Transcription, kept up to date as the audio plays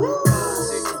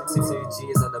Two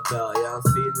G's on the belt, yeah, I'm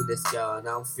feeling this girl, and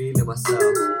I'm feeling myself.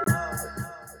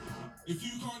 If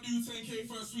you can't do 10k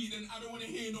first week, then I don't want to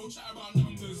hear no chat about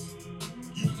numbers.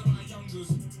 You guys are my youngers.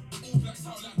 All blacks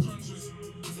out like crunchers.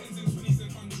 Tens and twenties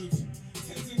and hundreds.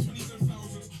 Tens and twenties and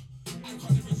thousands. I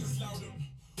can't ever just loud them.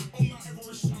 On Mount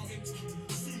Everest shouting.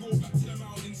 Soon go back to the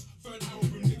mountains. Third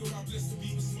album, nigga, I'm blessed to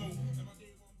be with smoke.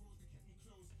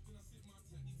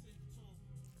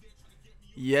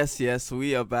 Yes,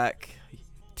 we are back.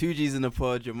 2G's in the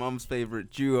pod, your mum's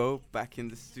favorite duo, back in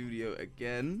the studio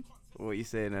again. What are you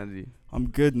saying, Andy? I'm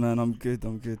good, man. I'm good.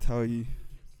 How are you?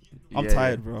 I'm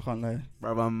tired, bro. I can't lie.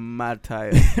 Bro, I'm mad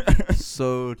tired.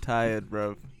 So tired,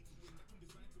 bro.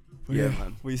 Yeah,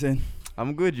 man. What are you saying?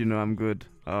 I'm good, I'm good.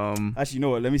 Actually, you know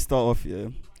what? Let me start off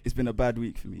here. It's been a bad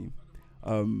week for me.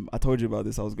 I told you about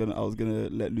this. I was gonna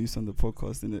let loose on the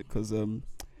podcast, innit? Because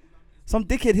some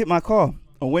dickhead hit my car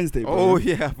on Wednesday, bro. Oh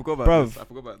yeah, I forgot about this.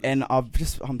 And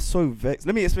I'm so vexed.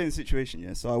 Let me explain the situation.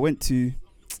 Yeah, so I went to.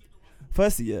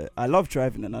 Firstly, yeah, I love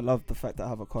driving and I love the fact that I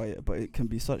have a car, yeah, but it can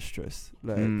be such stress.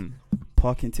 Like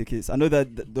parking tickets. I know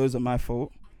that those are my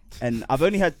fault, and I've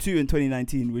only had 2 in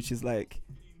 2019, which is like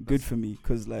good for me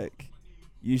because like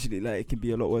usually like it can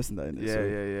be a lot worse than that.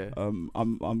 Yeah.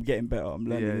 I'm getting better. I'm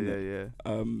learning. Yeah.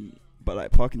 But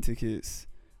like parking tickets,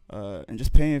 and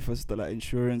just paying for the like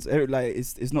insurance. Like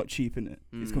it's not cheap, innit?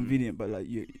 It's convenient, but like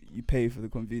you pay for the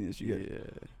convenience you get. Yeah.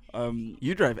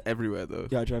 You drive everywhere though.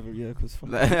 Yeah, I drive. Yeah, because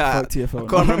fuck I TFL.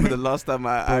 can't remember the last time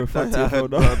I heard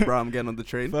bro, I'm getting on the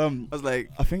train. I was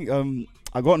like, I think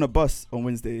I got on a bus on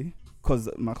Wednesday because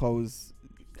my car was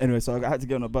anyway. So I had to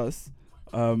get on a bus.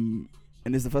 And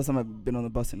it's the first time I've been on a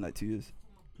bus in like 2 years.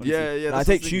 Honestly. Yeah. I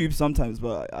take tube sometimes,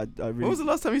 but I really. When was the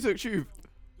last time you took tube?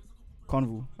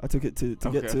 Carnival. I took it to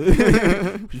Okay. get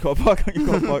to. You can't park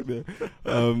there.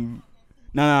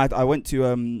 I went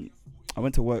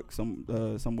to work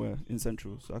somewhere in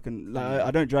Central, so I can. Like,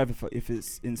 I don't drive if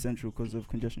it's in Central because of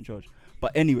congestion charge.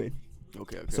 But anyway,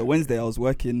 Okay. so Wednesday I was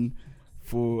working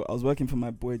for my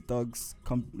boy Doug's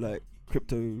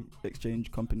crypto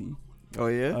exchange company. Oh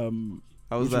yeah.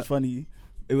 How was which that? was funny.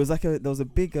 It was like there was a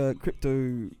big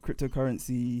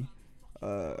cryptocurrency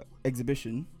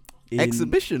exhibition.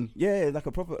 Exhibition? Yeah, like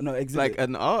a proper exhibit. Like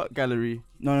an art gallery?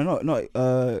 No,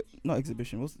 not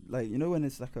exhibition. What's like when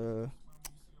it's like a,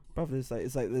 brother, it's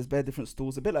like there's bare different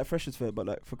stalls, a bit like Freshers Fair, but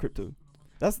like for crypto.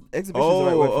 That's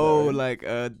exhibition. Like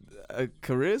a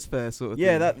careers fair sort of thing.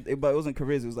 Yeah, but it wasn't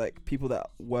careers. It was like people that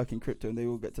work in crypto and they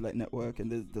all get to like network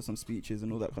and there's some speeches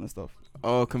and all that kind of stuff.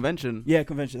 Oh, convention. Yeah,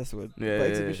 convention. That's the word. Yeah, but yeah,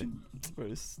 exhibition. Bro,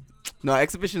 it's no,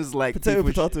 exhibition is like potato.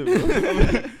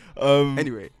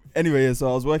 Anyway, yeah, so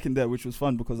I was working there, which was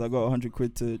fun because I got 100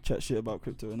 quid to chat shit about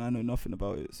crypto and I know nothing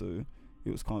about it, so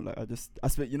it was kind of like I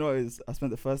spent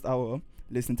the first hour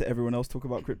listening to everyone else talk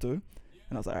about crypto, and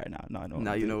I was like, alright, now I know.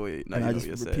 Now you know what. And I just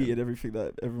repeated everything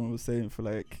that everyone was saying for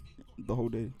like the whole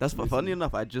day. That's funny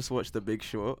enough. I just watched The Big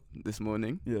Short this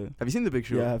morning. Yeah. Have you seen The Big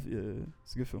Short? Yeah, I have. Yeah,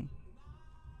 it's a good film.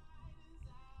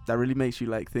 That really makes you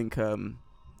like think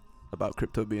about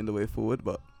crypto being the way forward,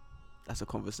 but that's a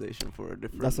conversation for a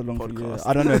different. That's a long podcast.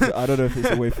 I don't know if it's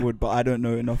the way forward, but I don't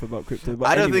know enough about crypto. But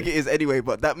I don't think it is anyway.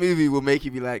 But that movie will make you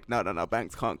be like, no,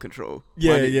 banks can't control.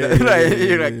 Yeah, money.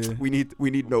 Yeah. We need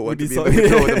no one to be able to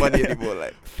control the money anymore.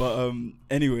 Like, but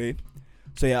anyway,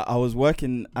 so yeah, I was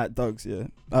working at Doug's. Yeah,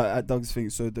 at Doug's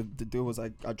thing. So the deal was I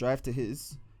drive to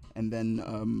his, and then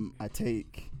I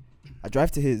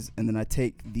drive to his, and then I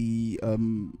take the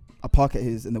I park at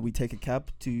his, and then we take a cab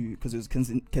because it was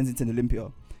Kensington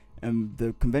Olympia. And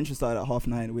the convention started at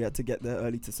 9:30. We had to get there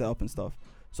early to set up and stuff.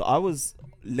 So I was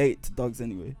late to Doug's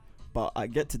anyway. But I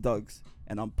get to Doug's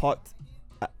and I'm parked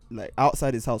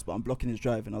outside his house, but I'm blocking his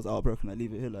drive. And I was like, oh, bro, can I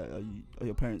leave it here? Like, are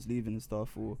your parents leaving and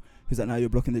stuff? Or he's like, no, you're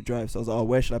blocking the drive. So I was like, oh,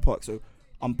 where should I park? So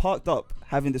I'm parked up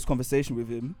having this conversation with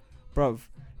him, bruv.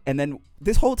 And then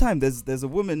this whole time there's a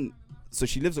woman. So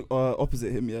she lives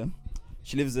opposite him, yeah.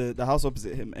 She lives the house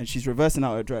opposite him, and she's reversing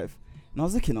out her drive. And I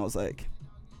was looking, I was like,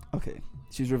 okay.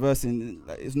 She's reversing,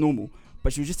 like, it's normal.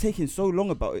 But she was just taking so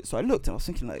long about it. So I looked and I was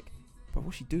thinking like, bro,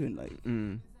 what's she doing? Like,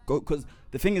 go, because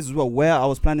the thing is as well, where I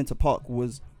was planning to park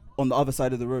was on the other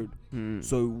side of the road.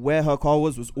 So where her car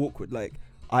was awkward. Like,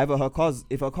 either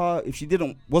if she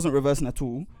wasn't reversing at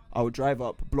all, I would drive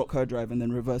up, block her drive, and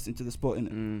then reverse into the spot,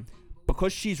 innit?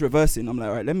 Because she's reversing, I'm like,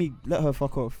 all right, let her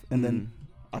fuck off, and then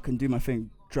I can do my thing,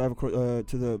 drive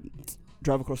across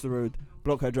the road,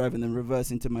 block her drive, and then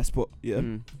reverse into my spot, yeah?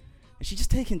 And she's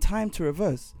just taking time to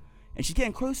reverse. And she's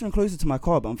getting closer and closer to my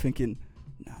car, but I'm thinking,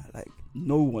 nah, like,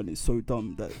 no one is so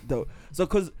dumb that... So,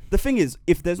 because the thing is,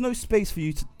 if there's no space for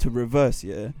you to reverse,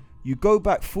 yeah, you go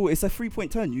back forward. It's a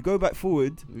 3-point turn. You go back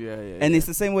forward. And it's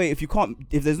the same way.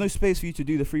 If there's no space for you to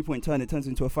do the 3-point turn, it turns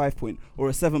into a 5-point or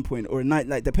a 7-point or a 9.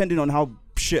 Like depending on how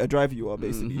shit a driver you are,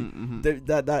 basically.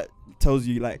 That tells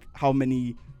you like how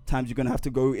many times you're gonna have to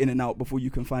go in and out before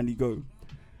you can finally go.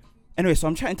 Anyway, so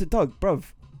I'm chatting to Doug, bruv.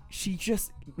 She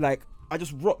just like I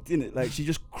just rocked in it. Like she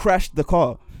just crashed the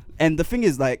car. And the thing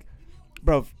is, like,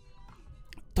 bruv,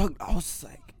 Doug, I was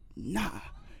like, nah.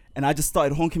 And I just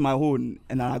started honking my horn,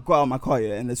 and then I got out of my car,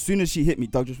 yeah. And as soon as she hit me,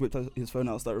 Doug just whipped his phone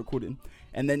out and started recording.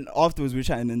 And then afterwards we were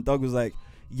chatting, and Doug was like,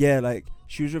 yeah, like,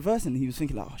 she was reversing. And he was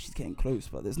thinking, like, oh, she's getting close,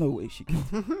 but there's no way she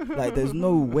can. Like, there's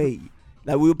no way.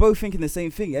 Like, we were both thinking the same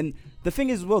thing. And the thing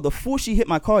is, as well, before she hit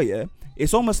my car, yeah,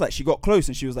 it's almost like she got close,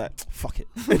 and she was like, fuck it.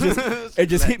 It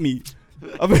just hit me.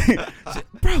 I mean,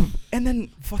 bro. And then,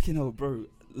 fucking hell, bro.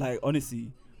 Like,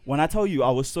 honestly, when I tell you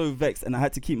I was so vexed, and I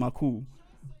had to keep my cool,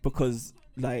 because...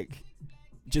 like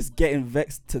just getting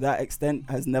vexed to that extent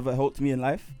has never helped me in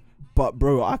life. But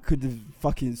bro, I could have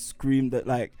fucking screamed at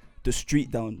like the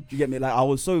street down. Do you get me? Like I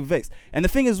was so vexed. And the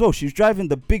thing as well, she was driving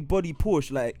the big body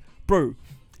Porsche. Like bro,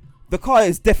 the car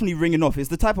is definitely ringing off. It's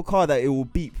the type of car that it will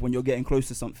beep when you're getting close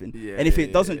to something. And if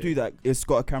it doesn't do that, it's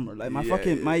got a camera. Like my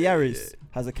Yaris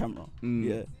has a camera.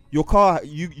 Yeah, your car,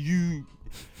 you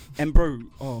and bro,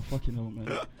 oh fucking hell,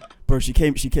 man. Bro, she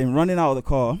came running out of the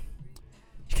car.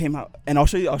 She came out, and I'll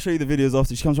show you the videos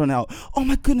after. She comes running out. Oh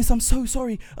my goodness, I'm so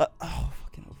sorry. Oh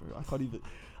fucking hell, bro, I can't even.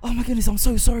 Oh my goodness, I'm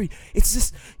so sorry. It's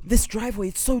just this driveway.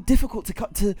 It's so difficult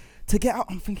to get out.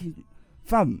 I'm thinking,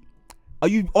 fam, are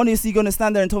you honestly gonna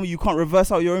stand there and tell me you can't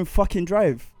reverse out your own fucking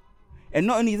drive? And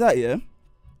not only that, yeah,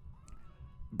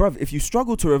 bruv, if you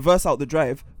struggle to reverse out the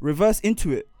drive, reverse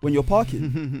into it when you're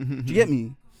parking. Do you get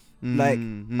me? Like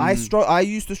I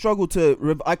used to struggle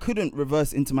to. I couldn't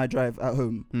reverse into my drive at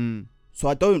home. So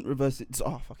I don't reverse it. So,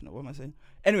 oh, fucking hell, what am I saying?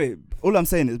 Anyway, all I'm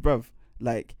saying is, bruv,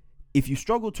 like, if you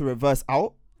struggle to reverse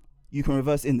out, you can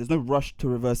reverse in. There's no rush to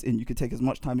reverse in. You can take as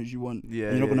much time as you want.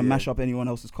 Yeah, you're not going to mash up anyone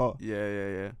else's car.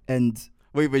 Yeah. And...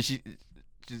 wait, but she's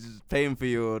paying for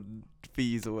your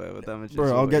fees or whatever damages.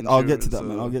 Bro, I'll get to that,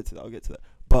 man. I'll get to that.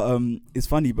 But it's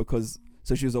funny because...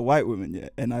 so she was a white woman, yeah.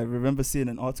 And I remember seeing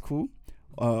an article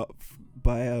by...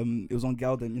 it was on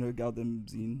Galdem. You know Galdem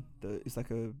Zine? It's like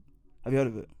a... have you heard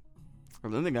of it? I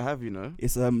don't think I have, you know.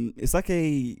 It's like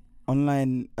a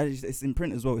online. It's in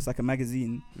print as well. It's like a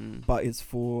magazine, but it's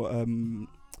for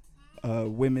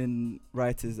women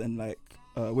writers and like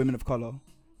women of color,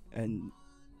 and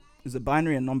it's a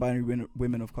binary and non-binary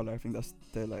women of color. I think that's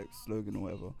their like slogan or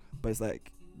whatever. But it's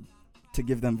like to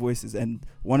give them voices. And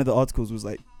one of the articles was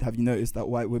like, have you noticed that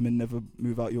white women never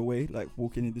move out your way, like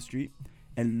walking in the street?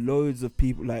 And loads of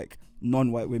people, like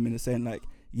non-white women, are saying like,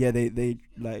 yeah, they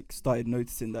like started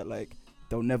noticing that like.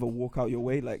 They'll never walk out your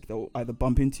way. Like they'll either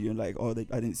bump into you and like, oh, I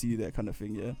didn't see you there, kind of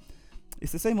thing. Yeah,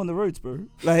 it's the same on the roads, bro.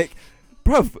 Like,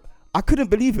 bruv, I couldn't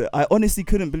believe it. I honestly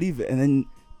couldn't believe it. And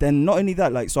then not only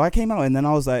that, like, so I came out and then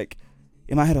I was like,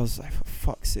 in my head, I was like, for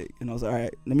fuck's sake. And I was like, all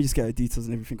right, let me just get the details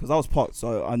and everything, because I was parked,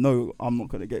 so I know I'm not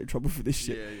gonna get in trouble for this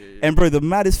shit. Yeah. And bro, the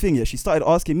maddest thing, yeah, she started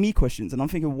asking me questions, and I'm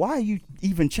thinking, why are you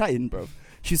even chatting, bro?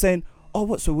 She's saying, oh,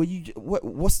 what? So were you?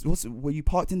 Were you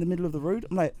parked in the middle of the road?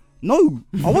 I'm like. No,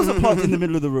 I wasn't parked in the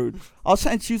middle of the road. I was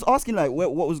trying. She was asking like,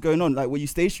 what was going on? Like, were you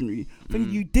stationary? I'm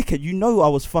thinking, you dickhead, you know I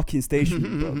was fucking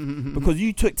stationary, bro, because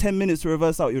you took 10 minutes to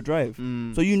reverse out your drive,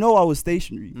 so you know I was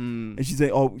stationary. And she's like,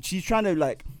 oh, she's trying to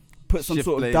like put some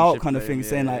sort of doubt kind of thing,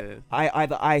 saying like,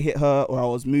 I hit her, or I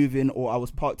was moving, or I was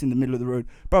parked in the middle of the road,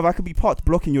 bro. I could be parked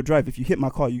blocking your drive. If you hit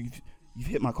my car, you've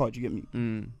hit my car. Do you get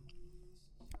me?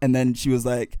 And then she was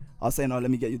like, I was saying, oh, let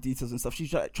me get your details and stuff.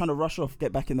 She's like, trying to rush off,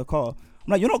 get back in the car.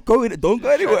 I'm like, you're not going, don't go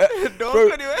anywhere. Don't go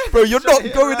anywhere. Bro, you're not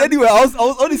going anywhere. I was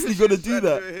honestly going to do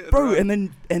that. Bro,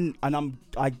 and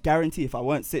I guarantee if I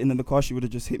weren't sitting in the car, she would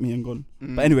have just hit me and gone.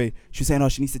 But anyway, she was saying, oh,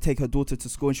 she needs to take her daughter to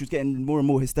school, and she was getting more and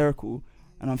more hysterical.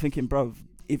 And I'm thinking, bro,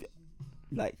 if,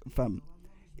 like, fam,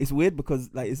 it's weird because,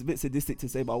 like, it's a bit sadistic to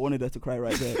say, but I wanted her to cry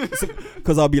right there.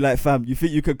 Because I'll be like, fam, you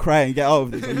think you could cry and get out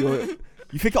of this? And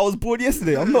you think I was bored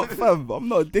yesterday? I'm not, fam. I'm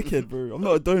not a dickhead, bro. I'm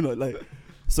not a donut. Like,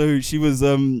 so she was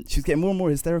getting more and more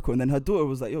hysterical, and then her daughter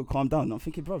was like, yo, calm down. And I'm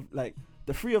thinking, bro, like,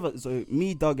 the three of us, so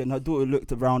me, Doug, and her daughter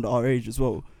looked around our age as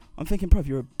well. I'm thinking, bro,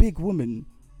 you're a big woman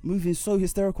moving so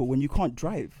hysterical when you can't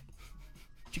drive.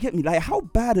 Do you get me? Like, how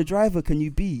bad a driver can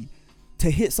you be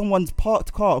to hit someone's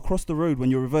parked car across the road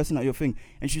when you're reversing out your thing?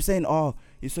 And she's saying, oh,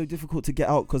 it's so difficult to get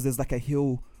out because there's like a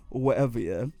hill or whatever,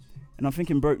 yeah? And I'm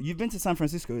thinking, bro, you've been to San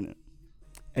Francisco, innit?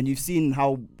 And you've seen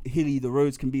how hilly the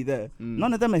roads can be there.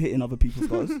 None of them are hitting other people's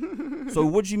cars. So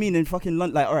what do you mean in fucking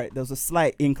London? Like, all right, there was a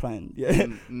slight incline, yeah?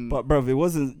 But, bro, it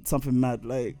wasn't something mad.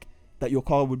 Like, that your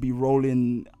car would be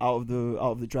rolling out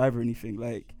of the drive or anything.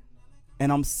 Like,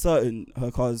 and I'm certain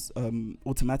her car's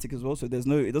automatic as well, so it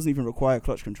doesn't even require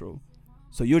clutch control.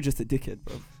 So you're just a dickhead,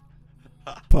 bro.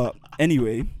 But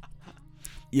anyway,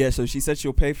 yeah. So she said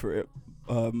she'll pay for it,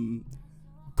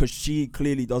 because she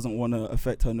clearly doesn't want to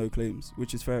affect her no claims,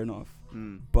 which is fair enough.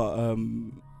 But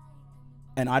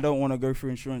and I don't want to go through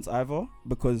insurance either,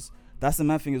 because that's the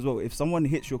mad thing as well. If someone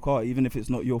hits your car, even if it's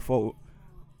not your fault,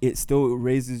 it still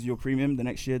raises your premium the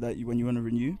next year when you want to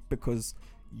renew, because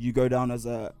you go down as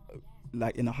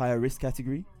in a higher risk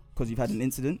category because you've had an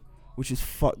incident, which is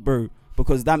fucked, bro.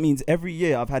 Because that means every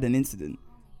year I've had an incident.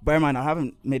 Bear in mind, I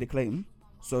haven't made a claim,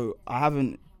 so I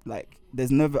haven't I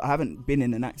haven't been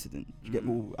in an accident. You get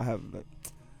me? I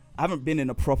haven't been in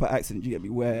a proper accident. You get me?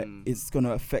 Where it's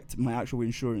gonna affect my actual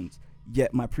insurance.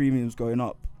 Yet my premium's going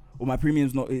up, or my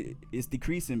premium's not. It's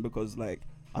decreasing because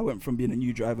I went from being a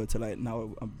new driver to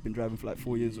now I've been driving for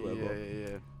 4 years or whatever.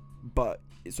 Yeah. But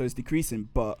so it's decreasing,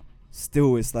 but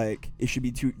still it's it should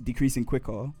be decreasing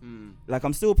quicker.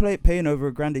 I'm still paying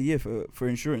over $1,000 a year for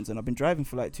insurance, and I've been driving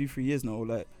for 2-3 years now,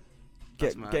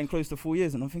 getting close to 4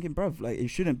 years, and I'm thinking, bruv, it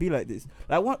shouldn't be like this.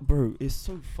 What, bro? It's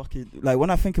so fucking when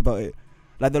I think about it,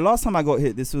 the last time I got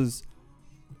hit, this was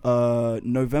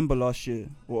November last year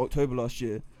or October last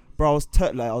year, bro. I was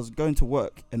I was going to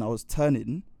work and I was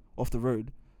turning off the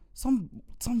road. Some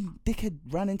dickhead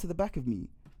ran into the back of me,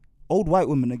 old white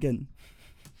woman again.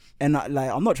 And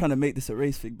I'm not trying to make this a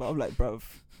race thing, but I'm like, bruv.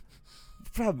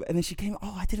 And then she came,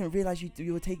 I didn't realize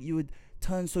you would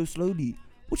turn so slowly.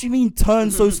 What do you mean turn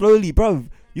so slowly, bruv?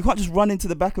 You can't just run into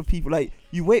the back of people.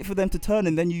 You wait for them to turn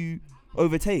and then you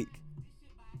overtake.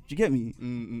 Do you get me?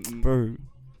 Bro,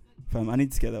 fam, I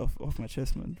need to get that off my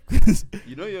chest, man.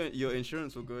 You know your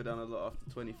insurance will go down a lot after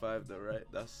 25 though, right?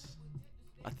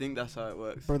 I think that's how it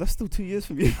works. Bro, that's still 2 years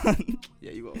for me, man.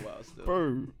 Yeah, you got a while still.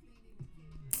 Bro.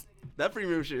 That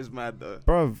premium shit is mad though.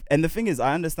 Bruv, and the thing is,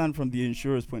 I understand from the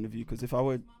insurer's point of view, because if I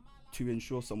were to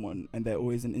insure someone and they're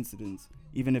always in incidents,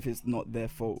 even if it's not their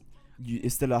fault,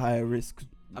 it's still a higher risk.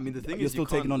 I mean, the thing you're is, still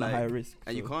taking on a higher risk.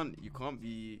 And you can't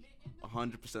be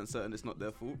 100% certain it's not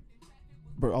their fault.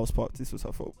 Bro, I was parked. This was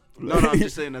her fault. No, I'm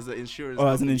just saying as an insurance. Oh,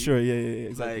 as an insurer, yeah,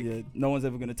 exactly. Yeah. No one's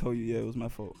ever gonna tell you, it was my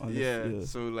fault. Yeah.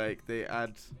 So they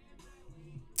add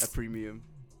a premium.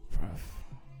 Bruv.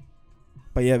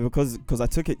 But yeah, because I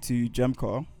took it to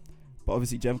Gemcar, but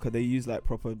obviously Gemcar, they use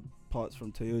proper parts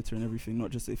from Toyota and everything, not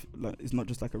just it's not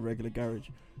just a regular garage.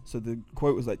 So the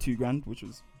quote was $2,000, which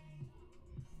was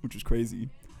crazy.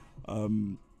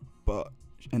 But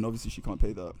and obviously she can't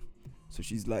pay that, so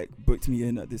she's booked me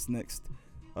in at this next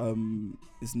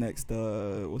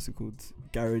what's it called,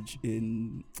 garage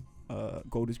in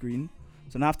Golders Green.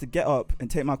 So now I have to get up and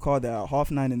take my car there at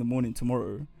 9:30 in the morning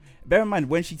tomorrow. Bear in mind,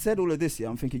 when she said all of this,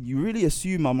 I'm thinking, you really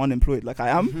assume I'm unemployed. I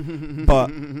am, but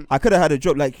I could have had a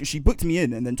job. She booked me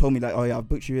in and then told me oh yeah, I've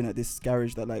booked you in at this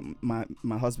garage that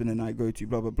my husband and I go to,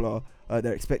 blah blah blah.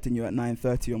 They're expecting you at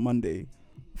 9:30 on Monday.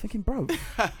 I'm thinking, bro.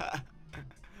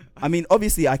 I mean,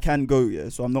 obviously I can go, yeah,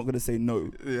 so I'm not gonna say no.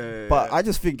 Yeah. But I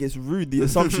just think it's rude, the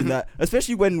assumption that,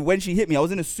 especially when she hit me, I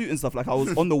was in a suit and stuff. I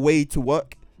was on the way to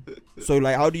work. So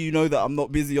how do you know that I'm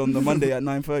not busy on the Monday at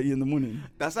 9:30 in the morning?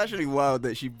 That's actually wild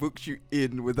that she booked you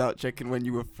in without checking when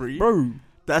you were free, bro.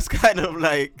 That's kind of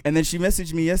And then she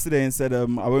messaged me yesterday and said I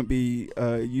won't be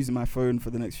using my phone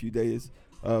for the next few days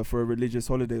for a religious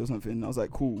holiday or something. And I was like,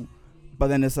 cool. But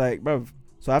then it's bro,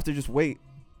 so I have to just wait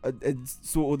and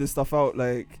sort all this stuff out.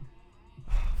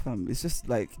 Fam, it's just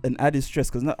an added stress,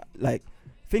 because not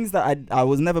things that I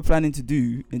was never planning to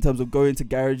do in terms of going to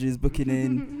garages, booking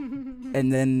in,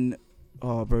 and then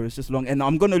bro, it's just long. And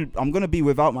I'm gonna be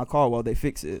without my car while they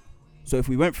fix it. So if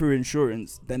we went through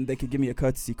insurance, then they could give me a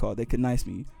courtesy car. They could nice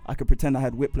me. I could pretend I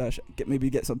had whiplash. Maybe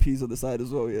get some peas on the side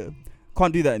as well. Yeah,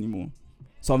 can't do that anymore.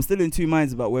 So I'm still in two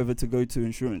minds about whether to go to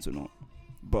insurance or not.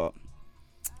 But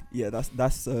yeah, that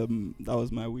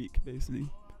was my week basically.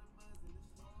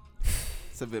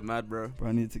 It's a bit mad, bro. But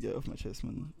I need to get off my chest,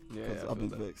 man. Yeah, I've been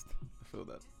vexed. I feel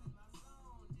that.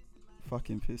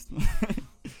 Fucking pissed, man.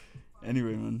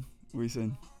 Anyway, man, what are you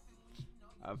saying?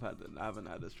 I haven't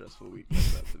had a stressful week like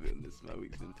that, to be honest. My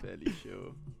week's been fairly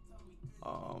chill.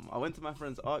 I went to my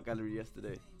friend's art gallery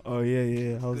yesterday. Oh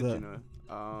yeah. How's that? You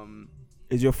know.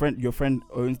 Is your friend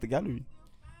owns the gallery?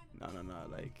 No.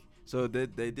 So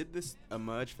they did this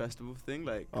Emerge festival thing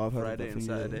Friday and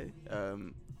Saturday. Yeah.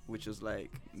 Which was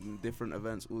different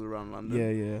events all around London.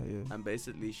 Yeah. And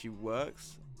basically she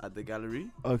works at the gallery.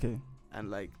 Okay.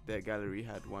 And their gallery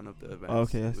had one of the events. Oh,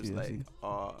 okay, it was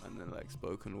art and then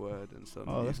spoken word and some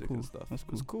music and stuff. That's cool.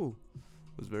 It was cool.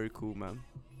 It was very cool, man.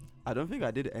 I don't think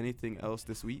I did anything else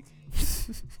this week.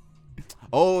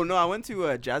 Oh no, I went to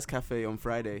a jazz cafe on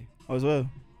Friday. Oh, as well.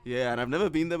 Yeah, and I've never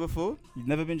been there before. You've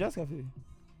never been Jazz Cafe?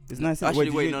 It's nice. Actually,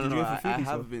 did wait, you- no, did no, you no. go for I food and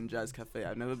have stuff? been jazz cafe.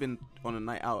 I've never been on a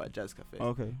night out at jazz cafe.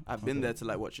 Okay. I've been okay. there to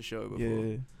like watch a show before.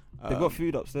 Yeah. They've got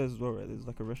food upstairs as well, right? There's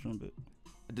like a restaurant bit.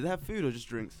 Did they have food or just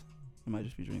drinks? It might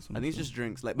just be drinks. I think it's just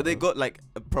drinks. Like, but they got like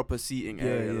a proper seating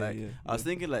area. Like, I was yeah.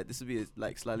 thinking like this would be a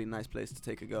like slightly nice place to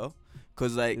take a girl,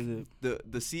 cause like Is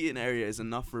it? the seating area is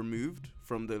enough removed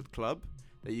from the club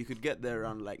that you could get there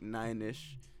around like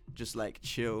 9ish, just like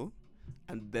chill,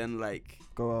 and then like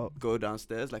Go out. go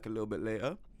downstairs like a little bit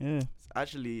later. Yeah. It's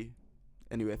actually,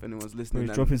 anyway, if anyone's Bro, listening, he's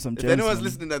and dropping some if gems. anyone's man.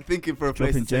 listening and thinking for a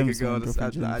place to Dropping take a gems, girl, man, that's,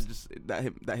 dropping I gems. just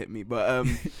that hit me. But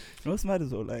You know what's mad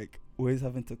as well? Like always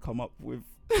having to come up with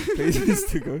places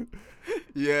to go.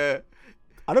 yeah.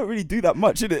 I don't really do that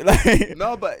much, innit? Like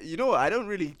No, but you know what? I don't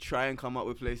really try and come up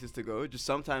with places to go. Just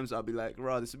sometimes I'll be like,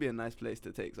 "Raw, this would be a nice place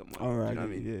to take someone." all right. you know what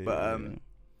I mean? Yeah, But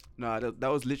yeah. no, that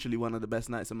was literally one of the best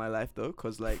nights of my life though,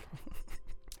 cause like,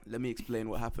 let me explain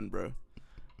what happened, bro.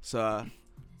 So,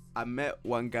 I met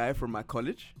one guy from my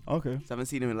college. Okay. So I haven't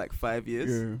seen him in like 5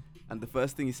 years. Yeah. And the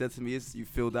first thing he said to me is, "You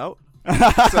filled out."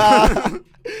 So,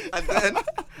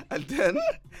 and then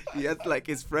he had like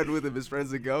his friend with him. His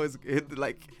friend's a girl.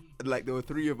 Like there were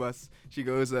 3 of us. She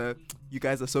goes, "You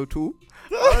guys are so tall."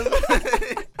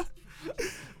 I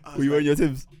was Were you wearing your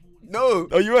Timbs? No.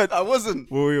 Oh, you weren't. I wasn't.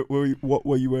 What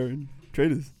were you wearing?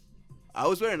 Trainers. I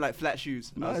was wearing like flat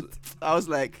shoes. Mad. I was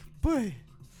like, boy,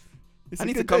 It's I a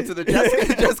need to good come day. to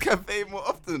the jazz cafe more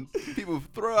often. People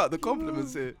throw out the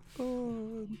compliments here.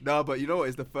 No, but you know what?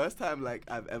 It's the first time like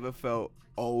I've ever felt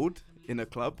old in a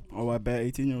club. Oh, I bet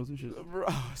 18-years-olds and shit. Bro,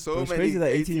 so Bro, it's many crazy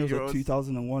that 18-year-olds. 18-years are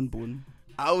 2001 born.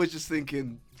 I was just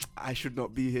thinking, I should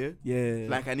not be here. Yeah.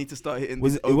 Like I need to start hitting.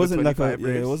 was these it over wasn't like a 25 yeah,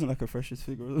 it raves. wasn't like a freshest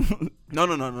figure. No.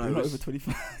 You're It not was over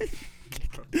 25.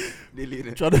 nearly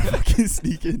there. Trying to fucking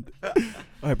sneak in.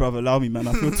 Alright, brother, allow me, man.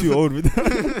 I feel too old with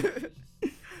that.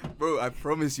 Bro, I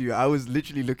promise you, I was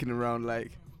literally looking around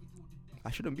like, I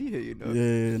shouldn't be here, you know.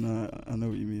 Yeah, no, I know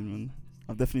what you mean, man.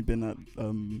 I've definitely been at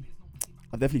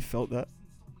I've definitely felt that.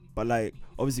 But like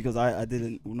obviously because I did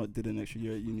an extra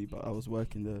year at uni, but I was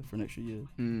working there for an extra year.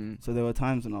 Mm. So there were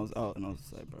times when I was out and I was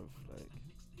just like, bro, like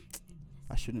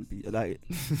I shouldn't be like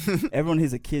everyone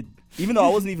here's a kid. Even though I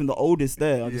wasn't even the oldest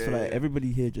there, I just feel Yeah, like yeah.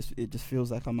 everybody here it just feels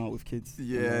like I'm out with kids.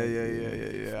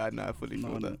 Yeah. I know, I fully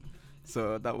feel that.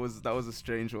 So that was a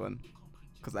strange one,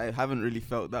 because I haven't really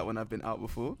felt that when I've been out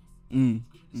before.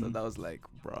 So that was like,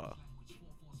 bruh,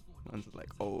 man's like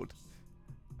old.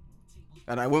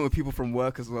 And I went with people from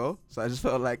work as well, so I just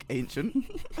felt like ancient.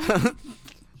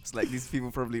 It's like these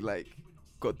people probably like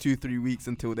got 2-3 weeks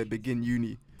until they begin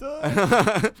uni.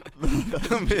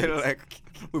 I'm here like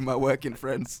with my working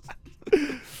friends.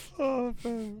 Oh,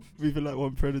 man. Moving like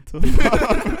one predator.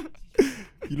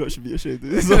 You lot should be ashamed of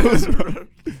this.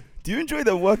 Do you enjoy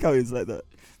the workouts like that?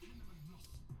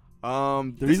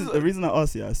 The reason I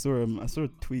asked you, I saw a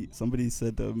tweet. Somebody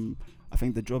said I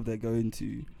think the job they're going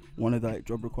to, one of the like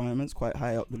job requirements quite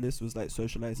high up the list was like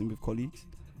socializing with colleagues,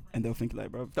 and they'll think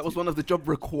like, bro, that was one of the job not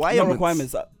requirements.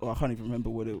 requirements. I can't even remember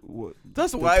what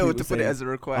That's the wild tweet to was put it saying. as a I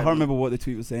requirement. can't remember what the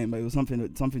tweet was saying, but it was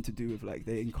something to do with like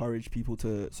they encourage people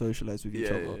to socialize with each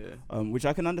other. Yeah. Which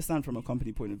I can understand from a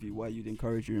company point of view why you'd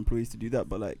encourage your employees to do that,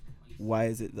 but like, why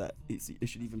is it that it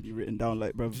should even be written down?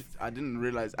 Like, bro, I didn't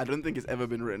realize. I don't think it's ever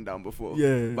been written down before.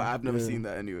 yeah, But I've never yeah. seen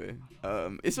that anyway.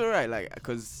 It's alright, like,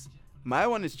 cause my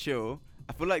one is chill.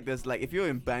 I feel like there's like if you're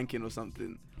in banking or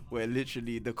something where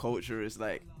literally the culture is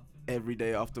like every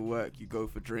day after work you go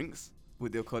for drinks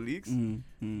with your colleagues.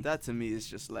 That to me is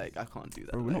just like I can't do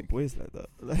that. Bro, we're like, not boys like that.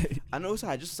 Like, and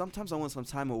also sometimes I want some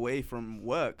time away from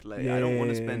work. Like Yeah, I don't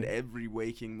want to yeah, spend yeah. every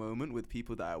waking moment with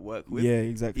people that I work with. yeah,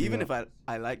 exactly. Even that. if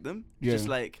I like them, Yeah. just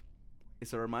like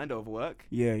it's a reminder of work.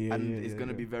 yeah, And it's yeah,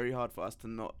 gonna yeah. be very hard for us to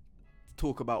not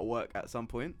talk about work at some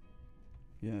point.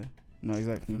 Yeah, no,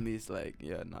 exactly. For me, it's like,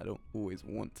 I don't always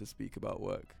want to speak about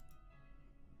work.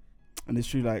 And it's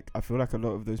true. Like, I feel like a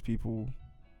lot of those people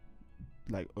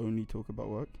like only talk about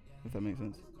work. If that makes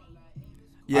sense.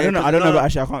 I don't know. But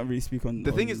actually, I can't really speak on.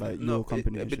 The thing on, is, like, no, your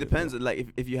company. it and shit, depends. but Like,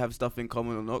 if you have stuff in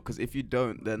common or not. Because if you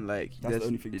don't, then like, that's the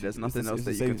only thing. there's nothing else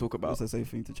that you can talk about. It's a safe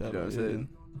thing to You chat know about. what I'm saying?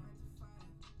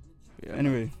 Yeah.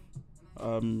 Anyway, what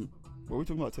are we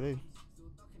talking about today?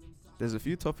 There's a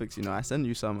few topics. I send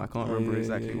you some. I can't Oh, remember yeah,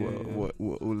 exactly yeah, yeah. what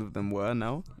all of them were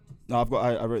now. No,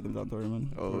 I wrote them down. Don't worry,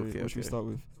 man. Oh, okay, What should we okay. start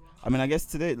with? I mean, I guess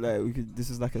today, like, this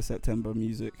is like a September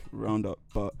music roundup,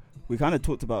 but we kind of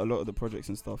talked about a lot of the projects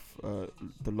and stuff.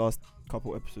 The last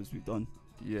couple episodes we've done.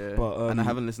 Yeah, But, and I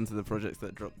haven't listened to the projects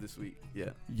that dropped this week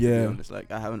yet. Yeah. To be honest,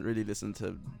 like I haven't really listened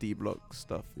to D Block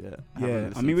stuff yet. Yeah,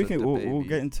 I mean we can we'll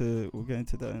get into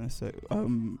that in a sec.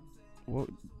 What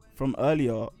from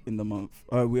earlier in the month?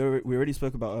 We already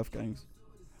spoke about Earth Gangs,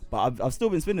 but I've still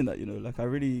been spinning that. You know, like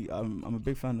I'm a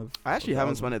big fan of. I actually of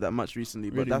haven't spun it that much recently,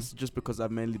 Really? but that's just because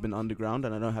I've mainly been underground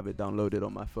and I don't have it downloaded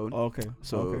on my phone. Oh, okay.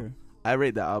 So okay. I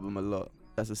rate that album a lot.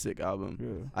 That's a sick album.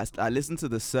 Yeah. I listened to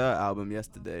the Sir album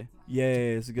yesterday. Yeah,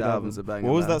 it's a good That album. album's a banger.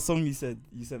 What was man. that song you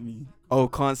sent me? Oh,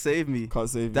 Can't Save Me. Can't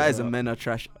Save Me. That is a Men Are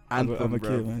Trash anthem, I'm a bro.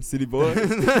 kid, man. City Boy.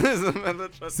 That is a Men Are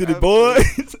Trash City anthem. Boy.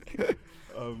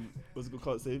 What's it called?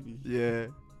 Can't Save Me. Yeah.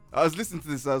 I was listening to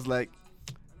this. I was like,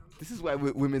 this is why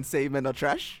women say men are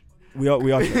trash. We are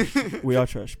trash. We are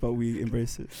trash, but we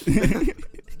embrace it.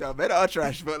 No, men are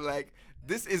trash, but like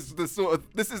this is the sort of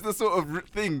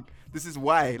thing. This is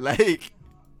why, like.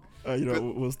 You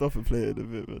know, we'll stop and play it in a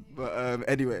bit, man. But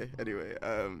anyway,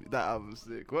 that album's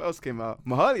sick. What else came out?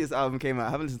 Mahalia's album came out. I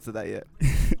haven't listened to that yet.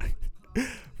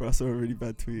 Bro, I saw a really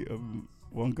bad tweet.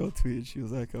 One girl tweeted, she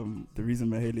was like, the reason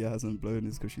Mahalia hasn't blown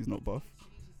is because she's not buff.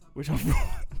 Which I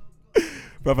thought,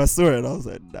 bro, I saw it and I was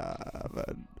like, nah,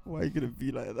 man, why are you gonna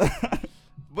be like that?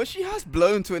 But she has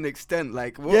blown to an extent,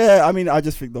 like what? Yeah, I mean, I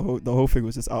just think the whole thing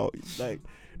was just out. Like,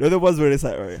 you know, the ones where it's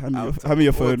like, alright, hand me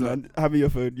your phone, man. Hand me your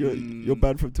phone. You're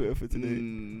banned from Twitter for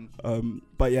today.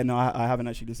 But yeah, no, I haven't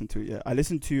actually listened to it yet. I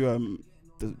listened to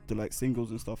the like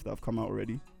singles and stuff that have come out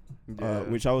already,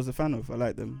 which I was a fan of. I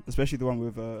like them, especially the one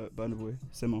with Burna Boy,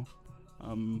 Simo.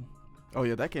 Oh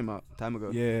yeah, that came out time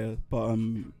ago. Yeah, but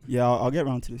yeah, I'll get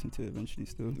around to listen to it eventually.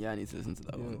 Still. Yeah, I need to listen to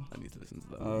that Yeah. one. I need to listen to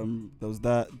that one. There was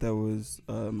that. There was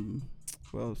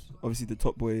what else? Obviously the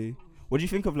Top Boy. What do you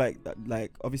think of like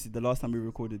obviously the last time we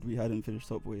recorded we hadn't finished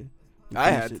Top Boy.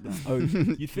 I had. Oh,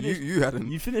 you finished? you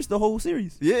hadn't. You finished the whole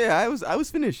series? Yeah, I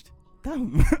was finished.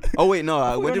 Damn. Oh wait,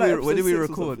 no. When did we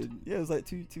record? Yeah, it was like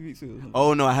two weeks ago.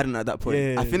 Oh no, I hadn't at that point.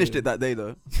 Yeah, I finished yeah. it that day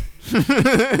though.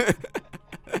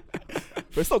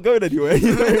 But it's not going anywhere.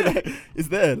 You know, like, it's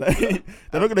there. Like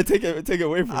they're not gonna take it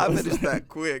away from I us. finished that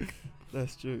quick.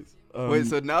 That's true. Wait,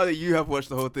 so now that you have watched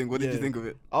the whole thing, what did you think of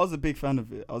it? I was a big fan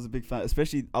of it.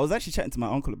 Especially I was actually chatting to my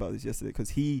uncle about this yesterday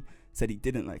because he said he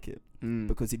didn't like it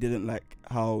because he didn't like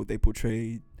how they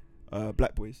portrayed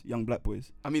black boys, young black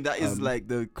boys. I mean, that is like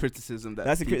the criticism that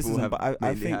that's a people criticism, have but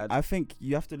I had. think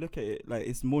you have to look at it like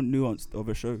it's more nuanced of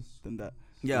a show than that.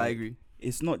 Yeah, like, I agree.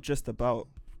 It's not just about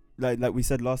like we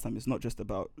said last time. It's not just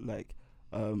about like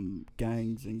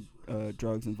gangs and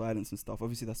drugs and violence and stuff.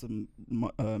 Obviously, that's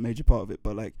a major part of it,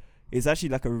 but like it's actually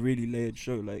like a really layered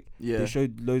show. Like they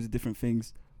showed loads of different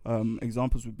things.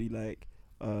 Examples would be like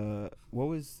what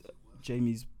was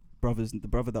Jamie's the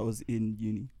brother that was in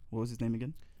uni? What was his name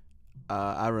again?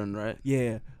 Aaron, right?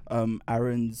 Yeah.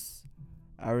 Aaron's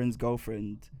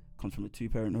girlfriend comes from a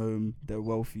 2-parent home. They're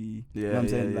wealthy. Yeah, you know what I'm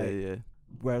saying? yeah.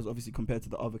 Whereas obviously compared to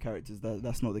the other characters,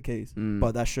 that's not the case. Mm.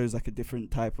 But that shows like a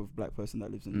different type of black person that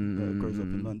lives in grows up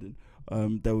in London.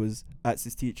 There was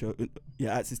Atz's teacher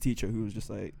who was just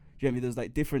like, you know what I mean? There's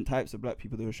like different types of black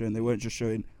people they were showing. They weren't just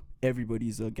showing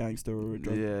everybody's a gangster or a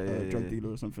drug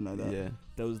dealer or something like that. Yeah.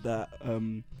 There was that,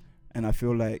 and I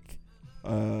feel like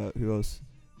who else?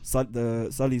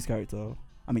 Sully's character.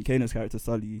 I mean, Kano's character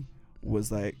Sully was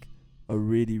like a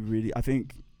really. I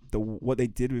think what they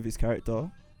did with his character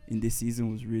in this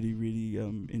season was really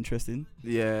interesting.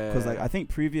 Yeah. Because like I think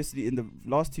previously in the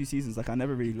last 2 seasons, like I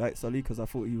never really liked Sully because I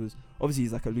thought he was obviously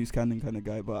he's like a loose cannon kind of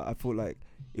guy, but I thought like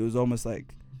it was almost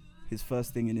like his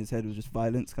first thing in his head was just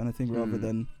violence kind of thing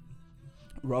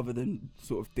rather than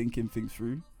sort of thinking things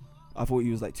through. I thought he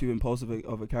was like too impulsive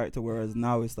of a character, whereas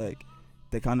now it's like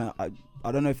they kind of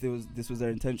I don't know if this was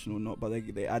their intention or not, but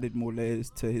they added more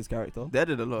layers to his character. They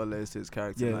added a lot of layers to his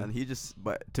character, Yeah. man.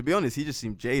 But to be honest, he just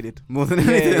seemed jaded more than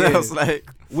anything else. Like,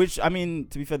 which I mean,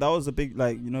 to be fair, that was a big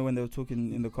like when they were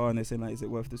talking in the car and they saying like, is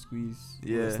it worth the squeeze?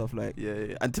 All that stuff like.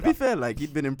 Yeah. And to be fair, like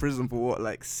he'd been in prison for what,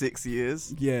 like 6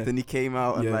 years. Yeah. Then he came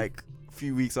out and like a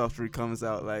few weeks after he comes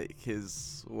out, like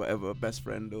his whatever best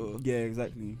friend or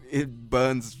exactly. it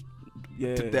burns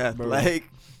to death. Bro. Like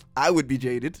I would be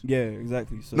jaded. Yeah,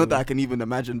 exactly. So not that I can even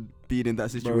imagine being in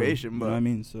that situation, bro, but you know what I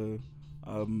mean. So,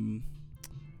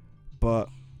 but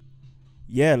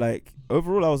yeah, like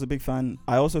overall, I was a big fan.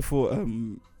 I also thought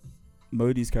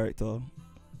Modi's character.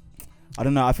 I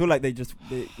don't know. I feel like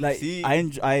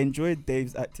I enjoyed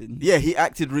Dave's acting. Yeah, he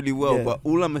acted really well. Yeah. But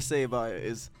all I'm gonna say about it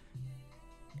is,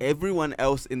 everyone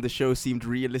else in the show seemed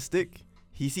realistic.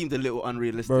 He seemed a little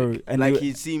unrealistic. Bro, and like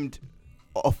he seemed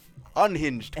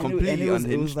unhinged, completely unhinged.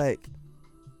 It was like,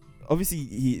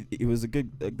 obviously it was a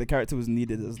good. The character was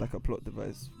needed as like a plot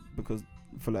device because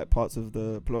for like parts of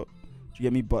the plot, you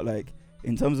get me? But like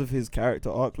in terms of his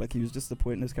character arc, like he was just a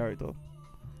pointless character.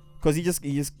 Cause he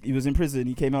was in prison.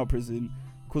 He came out of prison,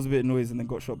 caused a bit of noise, and then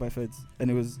got shot by feds. And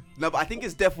it was No, but I think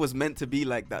his death was meant to be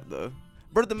like that though.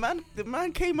 Bro, the man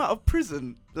came out of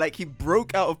prison. Like he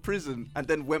broke out of prison and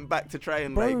then went back to try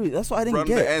and that's what I didn't run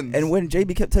get. the ends. And when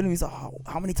JB kept telling me, he's like,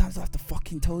 how many times do I have to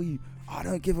fucking tell you? I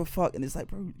don't give a fuck. And it's like,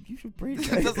 bro, you should break.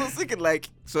 That's what I was thinking. Like,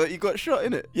 so he got shot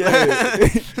in it. Yeah,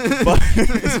 but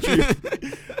it's true.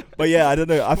 But yeah, I don't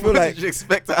know. I feel what like did you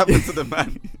expect to happen to the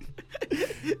man?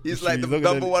 He's like He's the not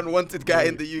gonna- number one wanted guy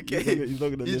in the UK. He's not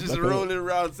gonna He's live just like a- rolling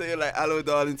around saying like "hello,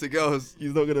 darling" to girls.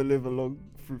 He's not gonna live a long,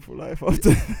 fruitful life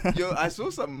after. Yo, I saw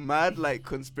some mad like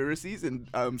conspiracies in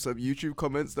some YouTube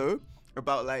comments though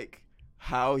about like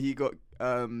how he got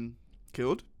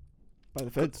killed By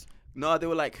the feds. No, they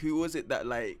were like, who was it that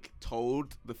like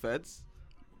told the feds?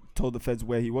 Told the feds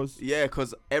where he was. Yeah,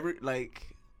 cause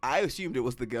I assumed it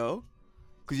was the girl,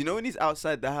 cause you know when he's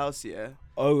outside the house, yeah.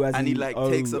 Oh, as and he in- like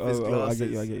takes off his glasses. I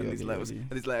get you.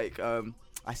 And he's like,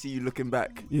 I see you looking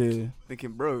back. Yeah.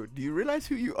 Thinking, bro, do you realize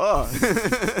who you are?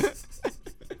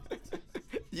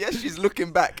 Yes, she's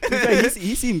looking back.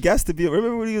 he seemed gassed to be.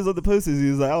 Remember when he was on the posters? He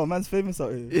was like, "Oh, man's famous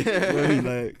out here." Yeah. You know what I mean?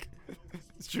 Like,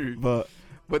 it's true.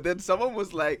 But then someone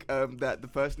was like, that the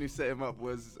person who set him up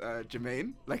was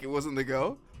Jermaine. Like it wasn't the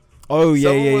girl. oh yeah,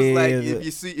 Someone yeah, was yeah. like,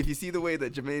 yeah, if you see the way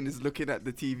that Jermaine is looking at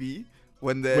the TV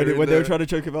when when they were trying to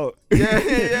choke him out.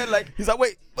 yeah, like He's like,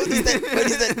 wait, what is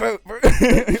that, bro?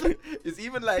 it's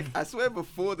even like I swear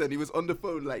before then he was on the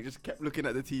phone like just kept looking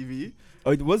at the TV.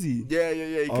 Oh, was he? Yeah,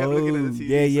 he kept looking at the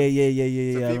TV.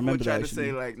 Yeah. So I people remember were that. trying to Actually.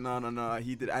 say like no,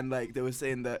 he did, and like they were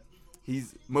saying that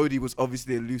Modi was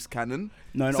obviously a loose cannon.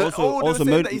 No, and So, also they were saying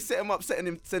Modi. that he set him up,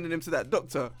 sending him to that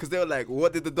doctor because they were like,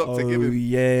 what did the doctor Oh give him?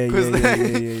 yeah. Because Yeah.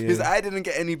 his eye didn't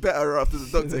get any better after the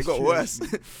doctor; it That's got true, worse.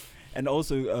 And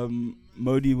also,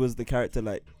 Modi was the character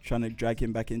like trying to drag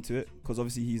him back into it because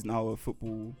obviously he's now a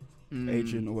football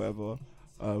agent or whatever.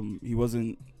 He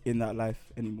wasn't in that life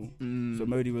anymore. So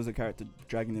Modi was a character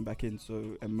dragging him back in.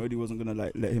 And Modi wasn't gonna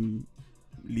like let him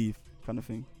leave, kind of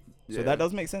thing. So Yeah. that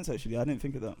does make sense actually. I didn't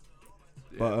think of that.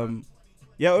 Yeah, But man.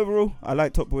 yeah, overall, I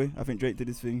like Top Boy. I think Drake did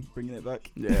his thing, bringing it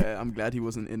back. Yeah, I'm glad he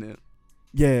wasn't in it.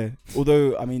 Yeah.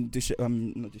 Although I mean, not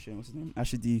Dushane, what's his name?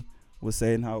 Ashley D was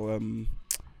saying how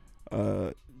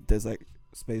there's like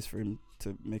space for him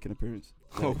to make an appearance.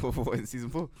 Like, in season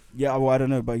 4. Yeah, well, I don't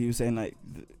know, but he was saying like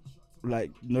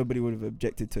nobody would have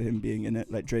objected to him being in it.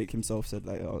 Like Drake himself said,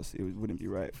 like, oh, it wouldn't be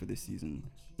right for this season,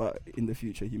 but in the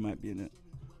future he might be in it,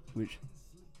 which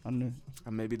I don't know.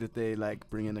 And maybe that they like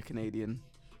bring in a Canadian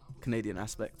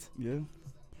aspect. Yeah,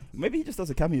 maybe he just does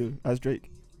a cameo as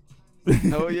Drake,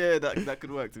 Oh yeah, that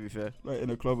could work. To be fair, like in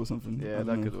a club or something. I yeah, don't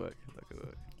that know. could work.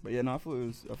 But yeah, no, I thought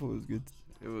it was good.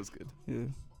 It was good. Yeah.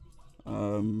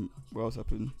 What else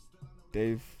happened?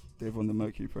 Dave won the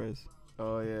Mercury Prize.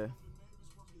 Oh yeah.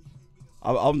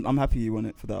 I'm happy he won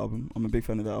it for that album. I'm a big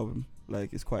fan of that album.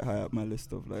 Like it's quite high up my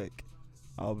list of like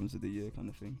albums of the year kind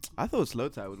of thing. I thought Slow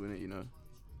Tie would win it. You know.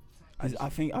 I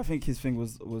think his thing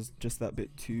was just that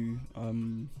bit too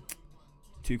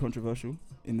controversial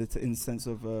in the sense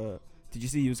of did you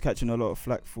see he was catching a lot of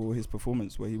flack for his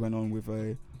performance where he went on with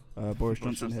a Boris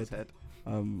Johnson head,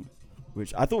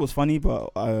 which I thought was funny,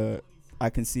 but I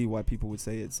can see why people would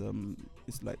say it's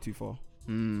like too far.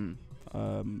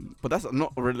 But that's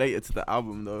not related to the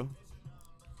album though.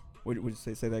 What would you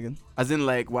say? Say that again. As in,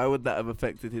 like, why would that have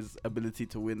affected his ability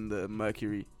to win the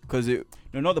Mercury? Because it.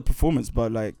 No, not the performance,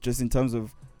 but like just in terms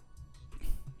of.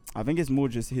 I think it's more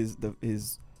just his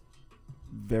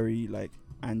very like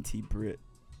anti-Brit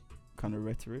kind of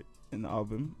rhetoric in the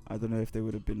album. I don't know if they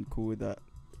would have been cool with that.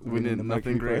 Winning the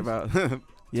nothing Mercury great Prize. about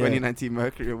 2019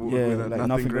 Mercury Award. Yeah, winner, like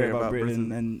nothing great about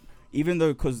Britain. And even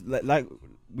though, because like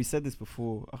we said this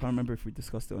before, I can't remember if we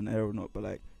discussed it on air or not, but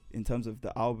like in terms of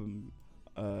the album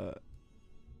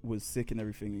was sick and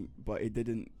everything, but it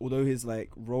didn't, although his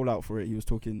like rollout for it, he was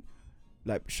talking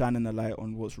like shining a light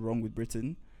on what's wrong with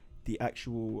Britain, the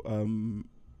actual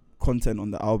content on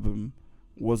the album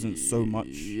wasn't so much,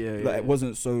 it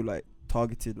wasn't so like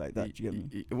targeted like that. Do you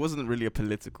get me? It wasn't really a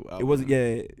political album. It wasn't,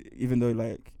 even though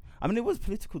like, I mean, it was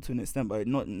political to an extent, but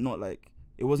not like,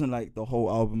 it wasn't like the whole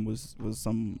album was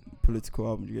some political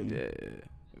album. Do you get me?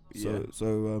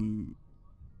 So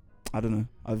I don't know.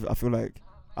 I feel like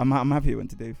I'm happy it went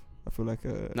to Dave. I feel like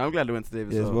no, I'm glad it went to Dave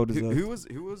as yeah, well. it's well deserved.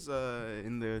 Who was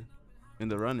in the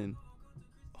running?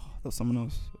 Oh, that was someone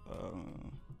else. I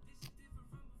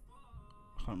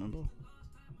can't remember.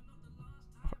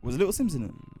 Was Little Sims in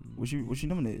it? Was she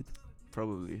nominated?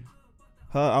 Probably.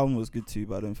 Her album was good too,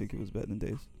 but I don't think it was better than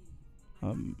Dave's.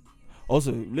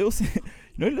 Also, Lil Sim,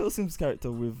 Lil Sim's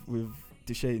character with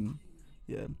Deshane.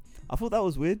 Yeah, I thought that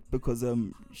was weird because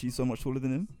she's so much taller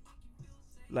than him.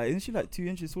 Like, isn't she like 2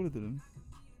 inches taller than him?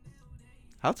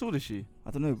 How tall is she?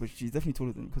 I don't know, but she's definitely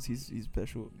taller than him because he's bare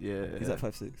short. Yeah. He's like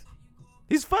 5'6".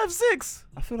 He's 5'6".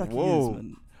 I feel like Whoa. he is,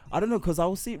 man. I don't know, because I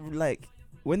will see like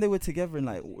when they were together and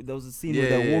like there was a scene where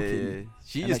they're walking. Yeah.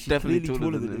 She and, is like, definitely clearly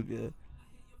taller than him. Yeah.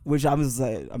 Which I was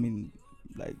like, I mean,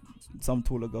 like some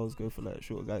taller girls go for like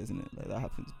shorter guys, innit? Like that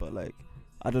happens. But like,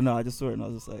 I don't know. I just saw it and I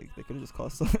was just like, they could have just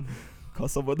cast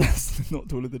someone that's not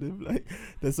taller than him. Like,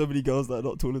 there's so many girls that are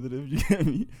not taller than him. You get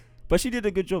me? But she did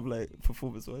a good job, like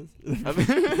performance-wise. I mean,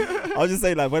 I was just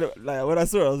saying, like when I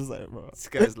saw her, I was just like, bro, This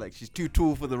guy's like, she's too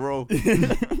tall for the role.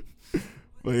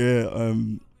 But yeah,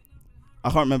 I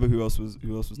can't remember who else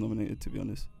was nominated, to be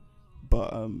honest.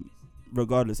 But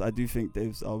regardless, I do think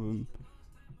Dave's album,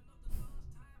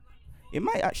 it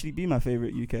might actually be my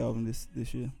favorite UK album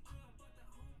this year.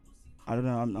 I don't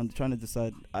know. I'm trying to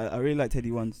decide. I really like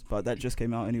Teddy Ones, but that just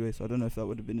came out anyway, so I don't know if that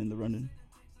would have been in the running.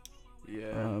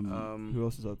 Yeah. Who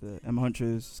else is out there? M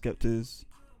Huntress, Skeptors.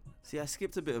 See, I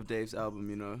skipped a bit of Dave's album,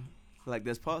 you know. Like,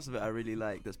 there's parts of it I really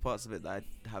like. There's parts of it that I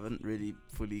haven't really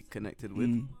fully connected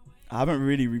with. I haven't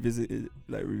really revisited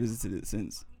it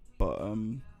since, but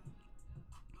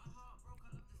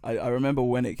I remember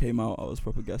when it came out, I was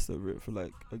proper gassed over it for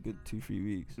like a good 2-3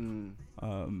 weeks.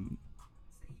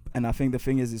 And I think the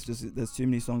thing is, it's just there's too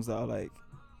many songs that are like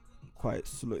quite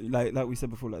slow, like we said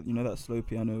before, like, you know, that slow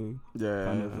piano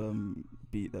kind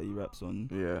of beat that he raps on.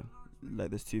 Yeah. Like,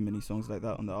 there's too many songs like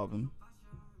that on the album.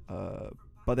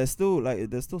 But there's still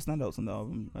standouts on the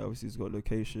album. Like, obviously, it's got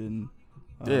Location.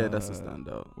 Yeah, that's a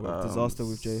standout. Disaster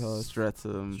with J Hus.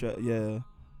 Stratum.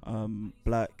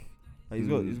 Black. Like,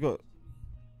 he's got.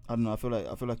 I don't know. I feel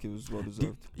like it was well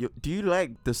deserved. Do you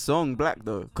like the song Black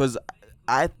though? Cause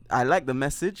I like the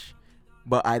message,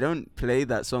 but I don't play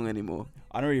that song anymore.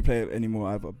 I don't really play it anymore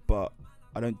either, but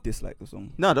I don't dislike the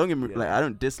song. No, don't get me Yeah. like, I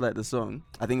don't dislike the song.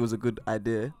 I think it was a good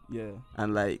idea, Yeah.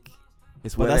 and like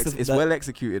it's But well well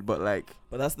executed. But like,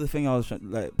 But that's the thing I was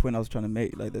point I was trying to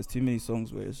make. Like, there's too many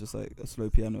songs where it's just like a slow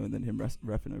piano and then him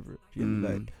rapping over it. You know,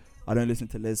 like, I don't listen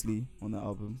to Leslie on that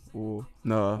album, or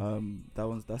no.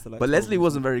 that's the like. But Leslie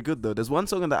wasn't very good though. There's one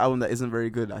song on the album that isn't very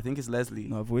good. I think it's Leslie.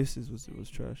 No, Voices was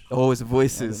trash. Oh, it's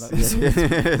Voices. I don't like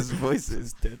It's Voices.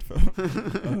 It's dead,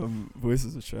 fam.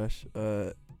 Voices was trash.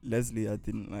 Leslie, I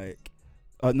didn't like.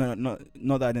 No,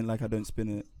 not that I didn't like. I Don't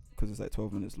Spin It, because it's like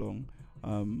 12 minutes long.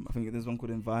 I think there's one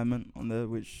called Environment on there,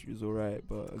 which is alright,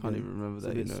 but again, Can't even remember it's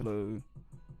that. a bit slow.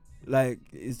 Like,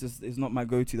 it's not my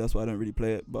go-to. That's why I don't really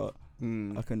play it. But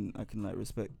I can like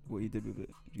respect what he did with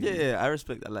it. Yeah, I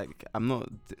respect that. Like, I'm not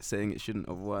saying it shouldn't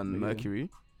have won Mercury.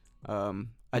 I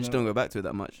just don't go back to it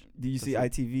that much. Do you see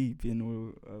ITV being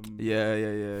all?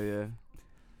 Yeah.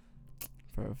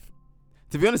 Bruv.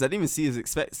 To be honest, I didn't even see his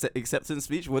acceptance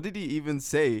speech. What did he even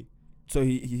say? So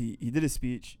he did a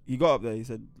speech. He got up there. He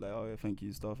said like, "Oh yeah, thank you,"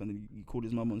 and stuff, and then he called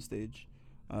his mum on stage.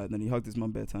 Then he hugged his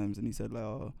mum bare times, and he said like,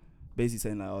 "Oh," basically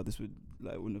saying like, "Oh, this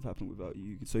wouldn't have happened without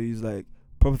you." So he's like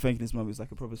proper thanking his mum. It's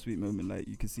like a proper sweet moment. Like,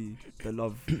 you can see the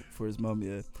love for his mum.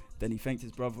 Yeah. Then he thanked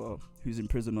his brother, who's in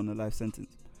prison on a life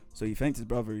sentence. So he thanked his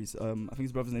brother. He's I think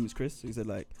his brother's name is Chris. So he said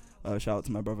like, "Shout out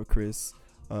to my brother Chris,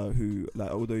 who,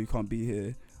 like, although you can't be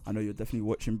here, I know you're definitely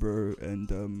watching, bro,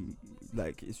 and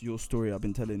like, it's your story I've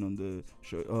been telling on the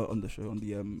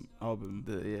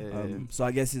album." So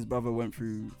I guess his brother went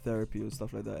through therapy or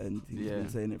stuff like that, and he's been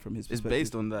saying it from his perspective. It's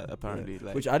based on that, apparently. Yeah.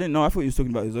 Like, Which I didn't know. I thought he was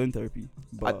talking about his own therapy.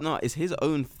 But no, it's his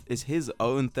own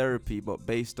therapy, but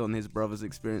based on his brother's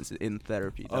experience in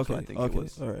therapy. That's what I think it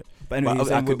was. All right. But anyway,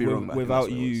 But I could be wrong.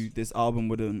 Without you, this album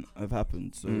wouldn't have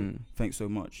happened. So thanks so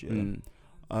much.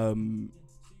 Yeah.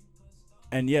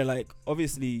 And yeah, like,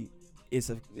 obviously, it's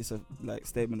a like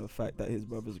statement of fact that his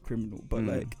brother's a criminal, but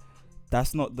like,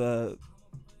 that's not the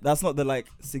like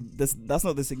that's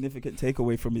not the significant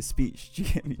takeaway from his speech. Do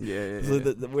you get me? Yeah. So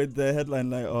with the headline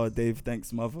like, "Oh, Dave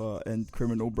thanks mother and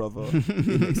criminal brother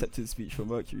in accepted speech for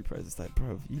Mercury Prize," it's like,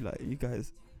 bro, you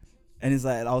guys. And it's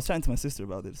like, I was chatting to my sister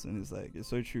about this, and it's like, it's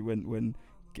so true. When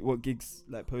what Gigs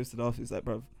like posted after, it's like,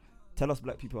 bro, tell us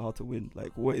black people how to win.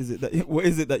 Like, what is it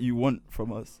that you want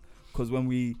from us? Because when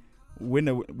we win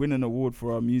an award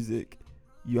for our music,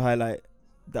 you highlight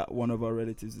that one of our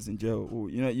relatives is in jail, or,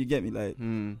 you know, you get me, like,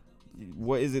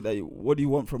 what is it what do you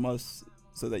want from us,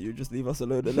 so that you just leave us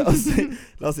alone and let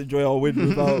us enjoy our win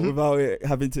without it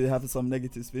having to have some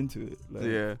negative spin to it. Like,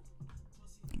 Yeah.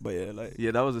 But yeah, like,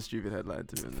 Yeah, that was a stupid headline,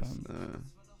 to be honest.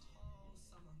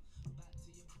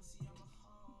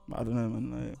 I don't know,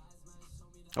 man. Like,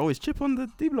 oh, is Chip on the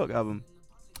D Block album?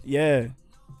 yeah.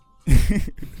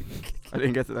 I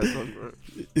didn't get to that song, bro.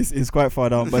 It's quite far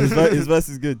down, but his verse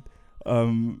is good.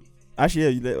 Actually,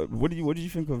 yeah. What did you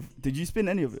think of? Did you spin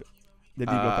any of it? The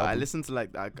D Block I album? listened to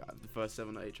like the first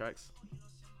 7 or 8 tracks.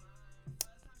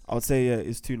 I would say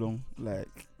it's too long,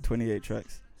 like 28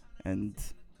 tracks, and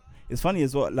it's funny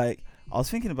as well. Like I was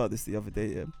thinking about this the other day.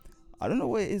 Yeah. I don't know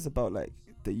what it is about like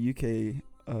the UK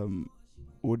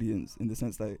audience in the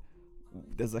sense like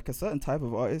there's like a certain type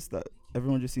of artist that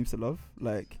everyone just seems to love.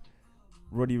 Like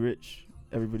Roddy Ricch,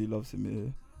 everybody loves him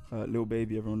here. Lil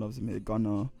Baby, everyone loves him here.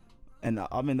 Gunna, and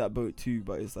I'm in that boat too.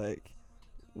 But it's like,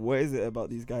 what is it about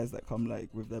these guys that come like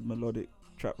with their melodic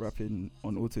trap rapping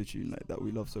on auto-tune like that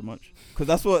we love so much? Because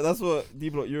that's what D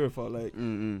Block Europe are like.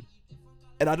 Mm-mm.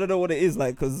 And I don't know what it is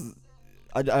like, because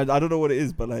I don't know what it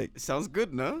is, but like It sounds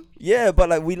good, no? yeah, but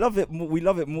like we love it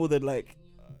more than like,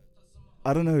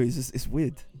 I don't know, it's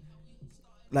weird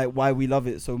like why we love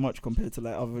it so much compared to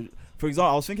like other. For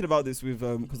example, I was thinking about this with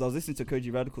because I was listening to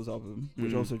Koji Radical's album,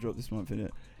 which also dropped this month,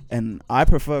 innit? And I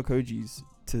prefer Koji's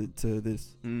to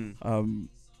this.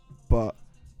 But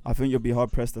I think you'll be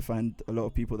hard pressed to find a lot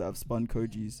of people that have spun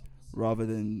Koji's rather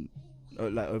than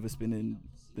like overspinning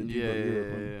the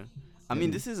Yeah. I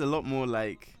mean, this is a lot more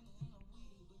like.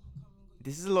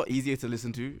 This is a lot easier to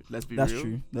listen to. Let's be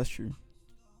real. That's true.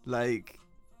 Like,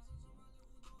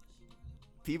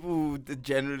 people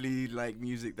generally like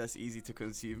music that's easy to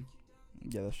consume.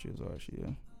 Yeah, that's true as well. Actually,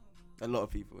 yeah. A lot of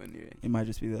people, anyway. It might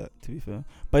just be that, to be fair.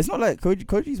 But it's not like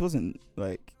Koji's wasn't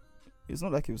like. It's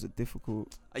not like it was a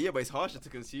difficult. Yeah, but it's harsher to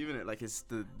consume it. Like it's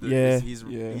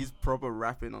he's proper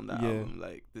rapping on that album.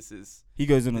 Like this is. He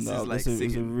goes in on this that is album. like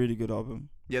It's a really good album.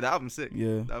 Yeah, the album's sick.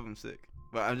 Yeah, the album's sick.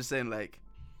 But I'm just saying, like,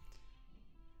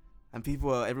 and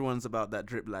everyone's about that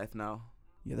drip life now.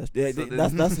 Yeah,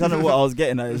 that's kind of what I was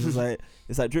getting at. It's just like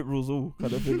it's like drip rules all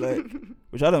kind of thing, like,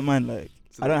 which I don't mind. Like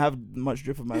So I don't have much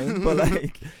drip of my own, but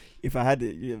like if I had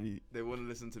it, they want to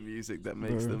listen to music that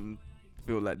makes them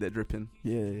feel like they're dripping.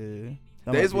 Yeah.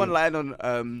 There's one line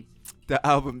on the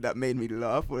album that made me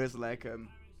laugh, where it's like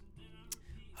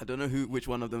I don't know which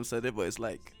one of them said it, but it's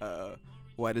like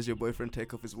why does your boyfriend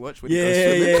take off his watch when he goes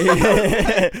swimming?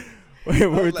 Yeah.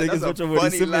 We're taking such a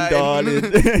funny swimming, darling.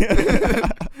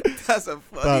 That's a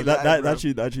funny line,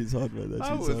 that tune's hard, man.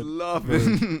 I was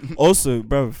laughing. Also,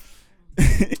 bruv.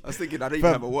 I was thinking I don't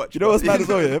even have a watch. You know what's mad as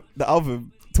well, yeah? The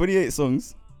album, 28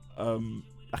 songs,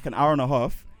 like an hour and a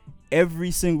half.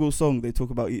 Every single song they talk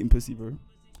about eating pussy, bro.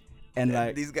 And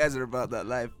like these guys are about that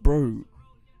life, bro.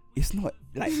 It's not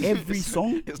like every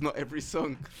song. It's not every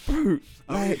song, bro.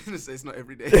 Like, gonna say it's not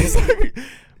every day.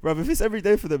 Bro, if it's every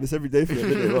day for them, it's every day for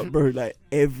them, isn't it? Bro, like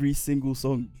every single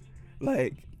song.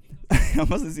 Like I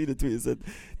must have seen a tweet that said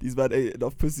these man ate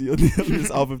enough pussy on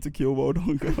this album to kill world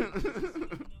hunger.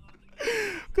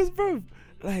 Cause bro,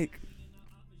 like,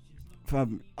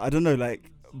 fam, I don't know, like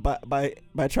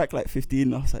by track like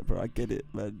 15, I was like, bro, I get it,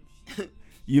 man.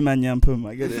 You man yampum,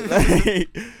 I get it.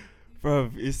 Like,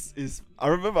 bro, it's. I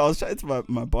remember I was chatting to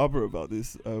my barber about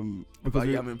this. About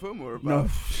yampum or about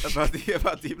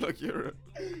D Block Europe.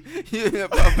 You and your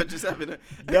barber just having a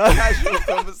casual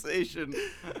conversation.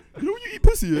 You know when you eat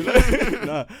pussy?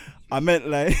 Nah, I meant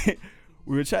like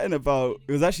we were chatting about.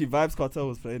 It was actually Vibes Cartel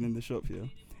was playing in the shop here,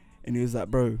 and he was like,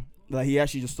 bro, like he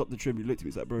actually just stopped the trim. He looked at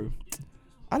me, he's like, bro,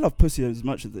 I love pussy as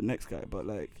much as the next guy, but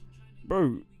like,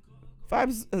 bro,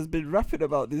 Vibes has been rapping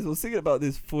about this or singing about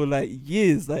this for like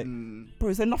years. Like, bro,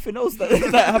 is there nothing else that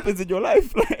happens in your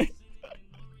life? Like,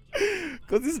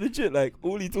 because it's legit. Like,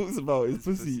 all he talks about is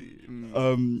pussy.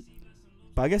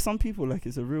 But I guess some people like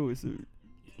it's a. Bro,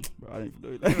 I don't even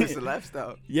know. Like, it's a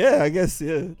lifestyle. Yeah, I guess.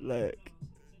 Yeah, like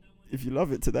if you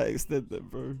love it to that extent, then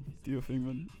bro, do your thing,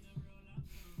 man.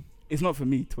 It's not for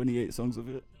me. 28 songs of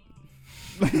it.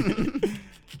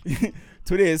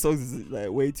 28 songs is like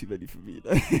way too many for me.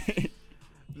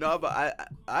 No, but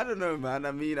I don't know, man.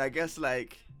 I mean, I guess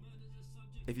like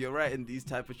if you're writing these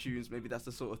type of tunes, maybe that's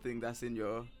the sort of thing that's in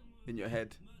your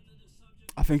head.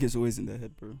 I think it's always in their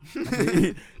head, bro.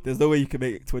 There's no way you can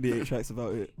make 28 tracks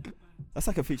about it. That's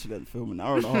like a feature-length film, an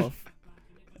hour and a half.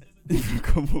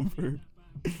 Come on, bro.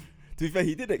 To be fair,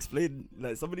 he did explain.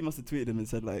 Like somebody must have tweeted him and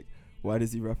said like, why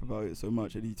does he rap about it so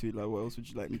much? And he tweeted like, what else would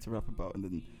you like me to rap about? And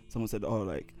then someone said, oh,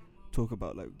 like talk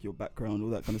about like your background, all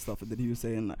that kind of stuff. And then he was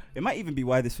saying like, it might even be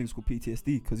why this thing's called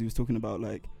PTSD, because he was talking about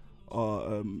like,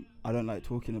 I don't like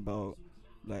talking about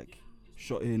like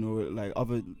shotting or like I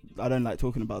don't like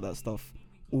talking about that stuff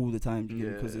all the time,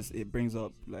 because it brings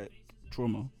up like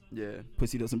trauma. Yeah,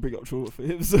 pussy doesn't bring up trauma for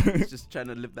him, so he's just trying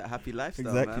to live that happy lifestyle.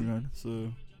 Exactly, man.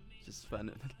 So just find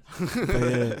it. But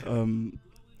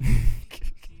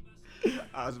yeah,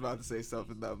 I was about to say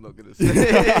something that I'm not gonna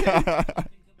say.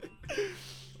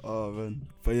 Oh man,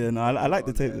 but yeah, no, I like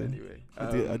the tape though. Anyway,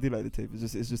 I do like the tape.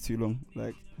 It's just too long.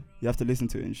 Like you have to listen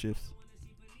to it in shifts.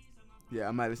 Yeah,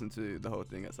 I might listen to the whole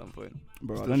thing at some point.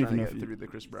 Bro, Still I don't even trying know to if get you. through the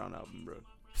Chris Brown album, bro.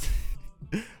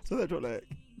 So that dropped like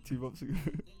 2 months ago.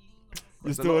 You're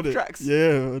There's a still lot on of it. tracks.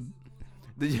 Yeah. Man.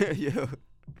 Yeah.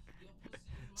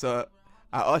 So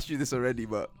I asked you this already,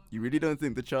 but you really don't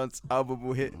think the Chance album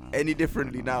will hit any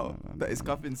differently now that it's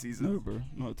cuffing season? No, bro,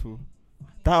 not at all.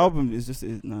 That album is just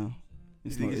it now. You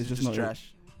It's think not. it's It's just just not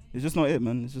trash? it. It's just not it,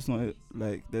 man. It's just not it.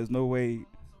 Like, there's no way.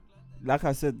 Like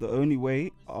I said, the only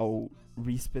way I'll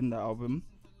respin that album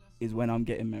is when I'm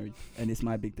getting married and it's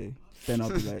my big day. Then I'll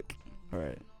be like, all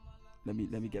right, let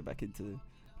me get back into.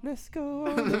 Let's go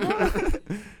on the road.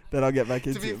 Then I'll get back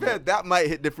into To be it. fair, but that might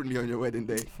hit differently on your wedding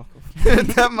day. fuck off.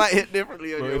 That might hit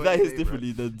differently on Bro, your if that wedding hits day,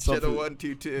 differently, then bro. Cheddar something. 1,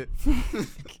 2, 2.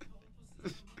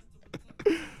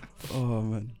 Oh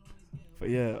man, but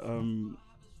yeah.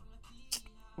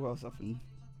 What else happened?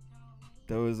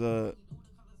 There was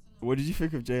what did you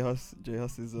think of J Hus's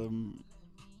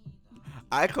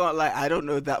I can't lie, I don't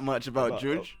know that much about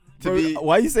Judge. Bro,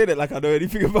 why you say that like I know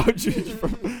anything about Judge, bro?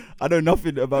 I know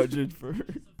nothing about Judge, bro.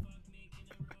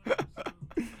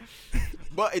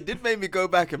 But it did make me go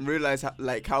back and realize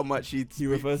how much He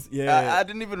refers, yeah. I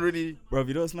didn't even really. Bro,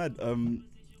 you know what's mad?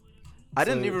 I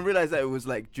didn't so- even realize that it was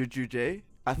like Juju J.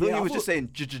 I thought Yeah, he I was just thought- saying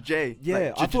J.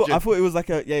 Yeah, like, I thought it was like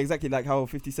a exactly like how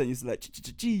 50 Cent used to like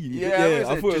G. Yeah,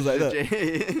 I thought it was like that.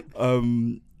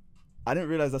 that. I didn't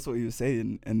realize that's what he was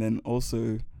saying, and then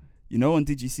also, you know, on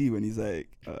DGC when he's like,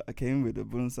 I came with a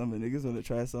bun some and niggas want to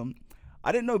try some.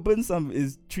 I didn't know bun some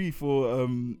is tree for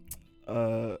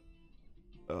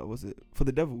was it for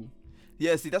the devil?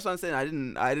 Yeah, see, that's what I'm saying.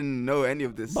 I didn't know any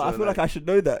of this. But so I feel like I should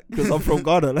know that because I'm from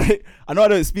Ghana. Like, I know I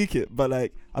don't speak it, but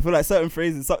like I feel like certain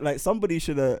phrases, like somebody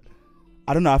should have.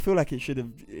 I don't know. I feel like it should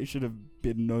have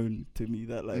been known to me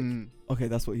that like, okay,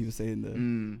 that's what he was saying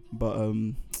there. But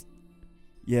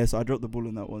yeah. So I dropped the ball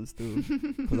on that one still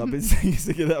because I've been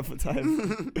singing that for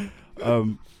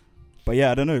time. But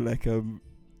yeah, I don't know. Like,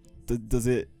 does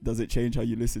it change how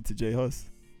you listen to J Hus?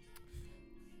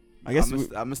 I guess I'm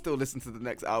gonna still listen to the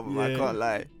next album. Yeah. I can't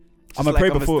lie. I'm a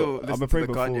pray before. I'm I'm a a pray the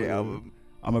before. Kanye Yeah. album.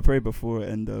 I'm a pray before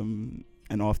and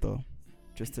after,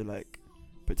 just to like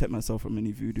protect myself from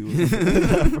any voodoo. Or something like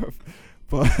that, bro.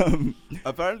 But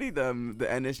Apparently the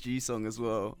NSG song as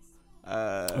well.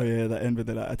 oh yeah, that end with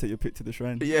the like, I take your pick to the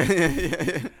shrine.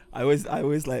 Yeah. I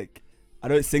always like, I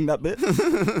don't sing that bit.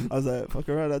 I was like, fuck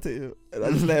around, I take you, and I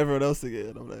just let everyone else sing it.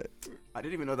 And I'm like, I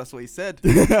didn't even know that's what he said.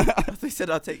 I thought he said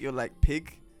I'll take your like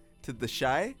pig to the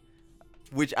shy,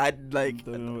 which I like.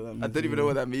 don't know what that means, I don't even know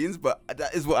what that means, but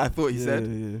that is what I thought he said.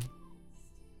 Yeah.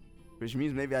 Which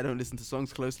means maybe I don't listen to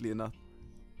songs closely enough.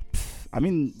 I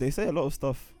mean, they say a lot of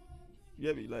stuff. You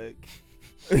get me? Like,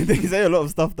 they say a lot of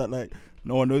stuff that like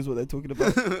no one knows what they're talking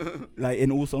about, like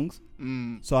in all songs.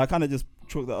 So I kind of just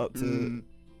chalk that up to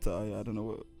I don't know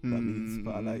what that means,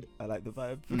 but I like the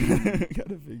vibe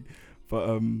kind of thing.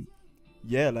 But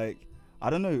yeah, like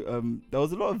I don't know. There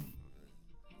was a lot of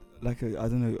like I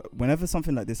don't know. Whenever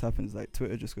something like this happens, like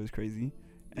Twitter just goes crazy.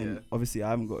 And obviously I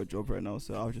haven't got a job right now,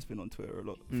 so I've just been on Twitter a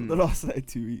lot for the last like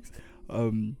 2 weeks.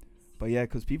 But yeah,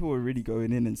 because people were really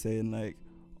going in and saying like,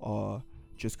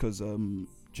 just because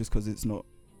it's not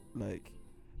like,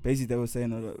 basically they were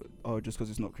saying just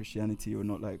because it's not Christianity or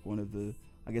not like one of the,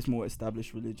 I guess, more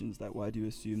established religions, like why do you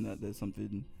assume that there's some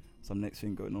next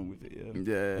thing going on with it?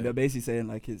 Yeah. And they're basically saying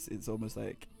like it's almost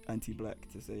like anti-black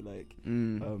to say like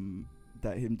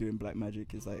that him doing black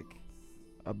magic is like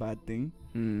a bad thing.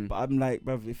 But I'm like,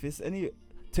 bruv, if it's any,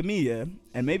 to me, yeah,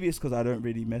 and maybe it's because I don't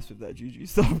really mess with that juju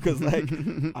stuff, because like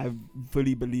I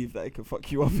fully believe that it could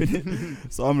fuck you up in it.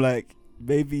 So I'm like,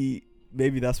 maybe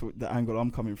that's what the angle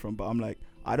I'm coming from. But I'm like,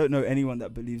 I don't know anyone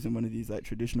that believes in one of these like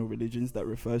traditional religions that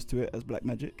refers to it as black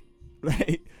magic.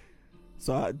 Like,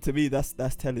 so to me, that's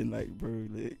telling. Like, bro,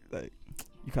 like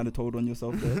you kind of told on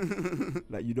yourself there.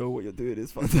 Like, you know what you're doing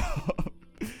is fucked up.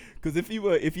 Because if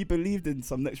you believed in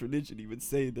some next religion, he would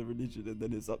say the religion, and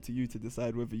then it's up to you to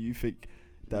decide whether you think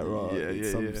that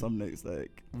some next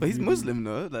like. But he's Muslim,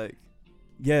 no? Like.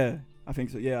 Yeah, I think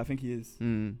so. Yeah, I think he is.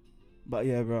 But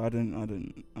yeah, bro, I don't know.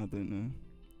 I don't know.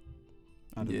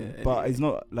 But anyway. he's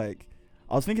not like.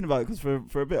 I was thinking about it because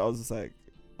for a bit I was just like,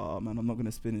 oh man, I'm not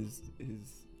gonna spin his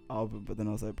album. But then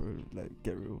I was like, bro, like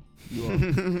get real. You are.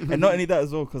 And not only that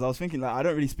as well, because I was thinking like I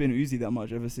don't really spin Uzi that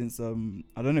much ever since I don't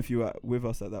know if you were with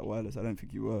us at that Wireless. I don't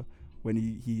think you were, when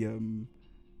he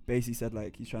basically said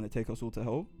like he's trying to take us all to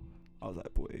hell. I was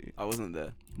like, boy, I wasn't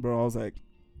there, bro. I was like,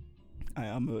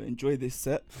 I'm gonna enjoy this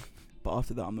set, but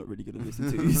after that I'm not really gonna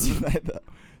listen to Uzi like that.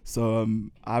 So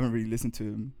I haven't really listened to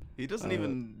him. he doesn't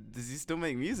even does he still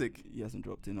make music? He hasn't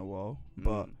dropped in a while,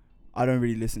 but I don't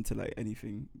really listen to like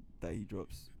anything that he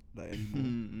drops like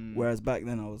anymore. Whereas back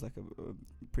then I was like a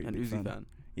pretty big fan.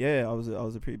 Yeah, I was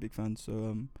a pretty big fan.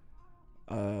 So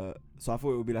so I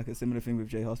thought it would be like a similar thing with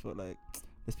J Hus, but like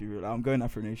let's be real. I'm going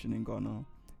Afro Nation in Ghana.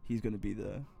 He's gonna be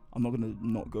there. I'm not gonna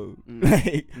not go.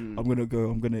 I'm gonna go.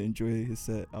 I'm gonna enjoy his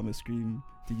set. I'm gonna scream.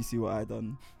 Did you see what I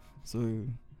done? So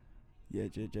yeah,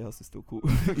 J Hus is still cool.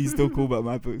 He's still cool by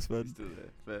my books, man. He's still there.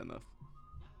 Fair enough.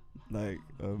 Like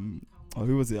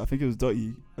who was it? I think it was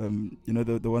Dottie. You know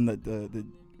the one that the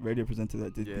radio presenter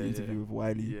that did the interview with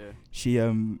Wiley. Yeah.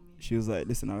 She was like,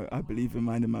 listen, I believe in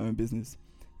minding my own business.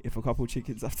 If a couple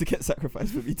chickens have to get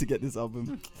sacrificed for me to get this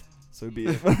album, so be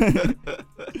it.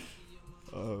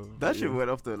 That shit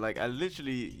went off though. Like I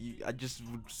just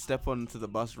would step onto the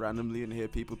bus randomly and hear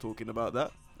people talking about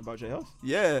that. About J Hus?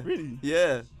 Yeah. Really?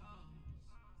 Yeah.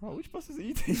 Oh, which buses are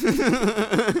you taking?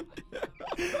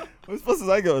 Which buses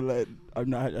I go on? Like, I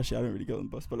don't really go on the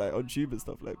bus, but like on tube and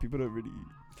stuff, like people don't really.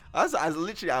 I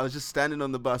was just standing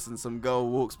on the bus and some girl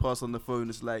walks past on the phone.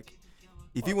 It's like,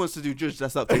 if he wants to do judge,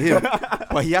 that's up to him.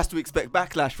 But he has to expect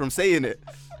backlash from saying it.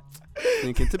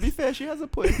 Thinking, to be fair, she has a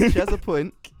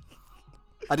point.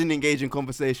 I didn't engage in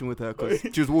conversation with her because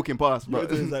she was walking past.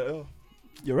 But like, oh,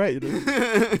 you're right. You know?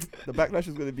 The backlash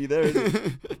is going to be there. Isn't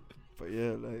it? But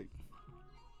yeah, like,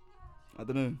 I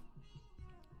don't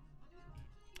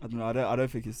know. I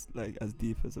don't think it's like as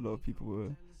deep as a lot of people were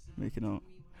making out.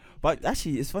 But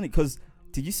actually, it's funny because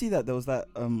did you see that there was that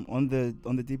on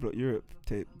the D Block Europe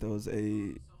tape there's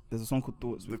a song called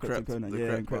Thoughts with Krept and Konan.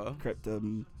 Yeah, and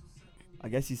Krept I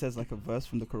guess he says like a verse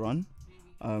from the Quran,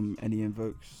 and he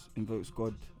invokes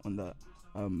God on that.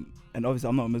 And obviously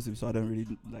I'm not a Muslim, so I don't really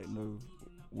like know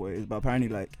what it is. But apparently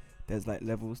like there's like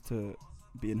levels to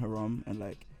being haram, and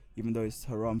like even though it's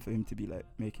haram for him to be like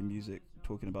making music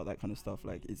talking about that kind of stuff,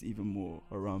 like it's even more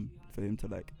haram for him to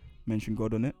like mention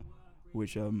God on it,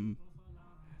 which I don't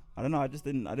know. I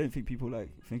don't think people like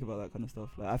think about that kind of stuff.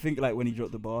 Like I think like when he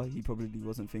dropped the bar, he probably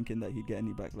wasn't thinking that he'd get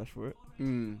any backlash for it.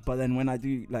 But then when I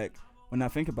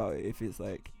think about it, if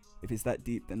it's that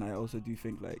deep, then I also do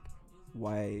think like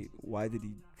why did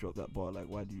he drop that bar? Like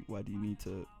why do you need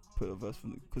to put a verse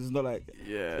from it? Because it's not like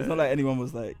anyone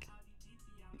was like,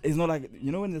 it's not like,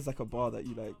 you know when there's like a bar that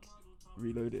you like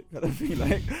reload it kind of thing.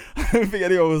 Like I don't think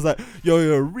anyone was like,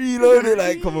 yo reload it.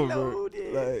 Like come on bro.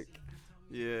 Like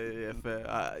yeah fair.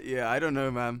 I don't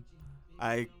know, man.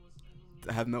 I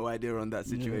have no idea on that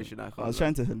situation. Yeah. I was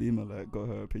trying to Halima like got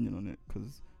her opinion on it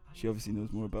because she obviously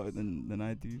knows more about it than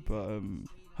I do. But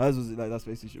hers was like, that's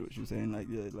basically what she was saying. Like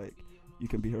yeah, like you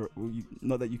can be her. Well,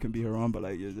 not that you can be haram, but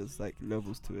like yeah, there's like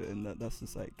levels to it, and that's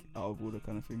just like out of order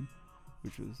kind of thing,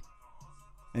 which was.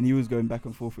 And he was going back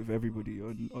and forth with everybody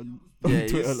on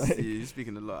Twitter. Like he's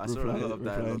speaking a lot. I saw a lot of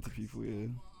dialogue to people. Yeah,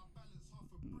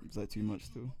 it's like too much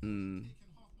still.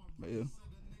 But yeah,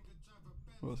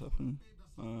 what was happening?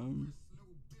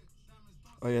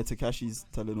 Oh yeah, Tekashi's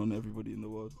telling on everybody in the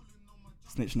world.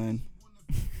 Snitch 9.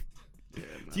 Yeah,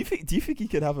 do you think he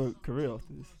could have a career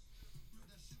after this?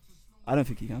 I don't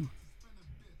think he can.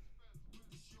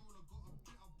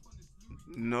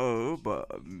 No,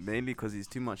 but mainly because he's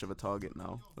too much of a target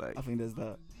now. Like I think there's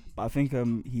that. But I think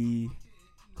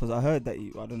because I heard that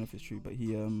I don't know if it's true, but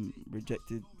he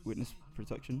rejected witness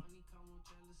protection,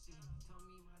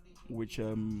 which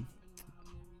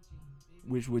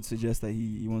would suggest that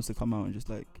he wants to come out and just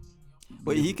like.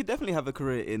 But he could definitely have a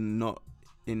career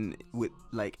with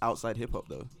like outside hip hop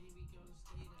though.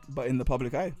 But in the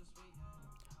public eye.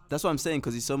 That's what I'm saying,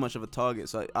 because he's so much of a target.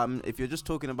 So if you're just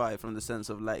talking about it from the sense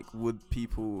of like, would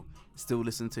people still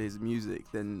listen to his music?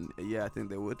 Then yeah, I think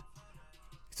they would.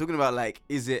 He's talking about like,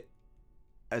 is it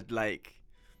a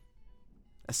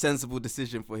sensible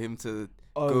decision for him to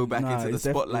go back into the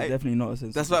spotlight? It's definitely not a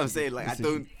sensible. That's what I'm saying. Like, decision. I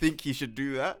don't think he should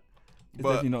do that. It's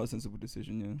definitely not a sensible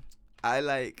decision. Yeah.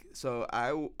 I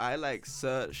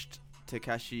searched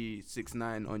Tekashi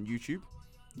 6ix9ine on YouTube.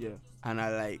 Yeah. And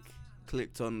I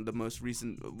clicked on the most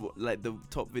recent, like the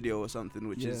top video or something,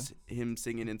 which is him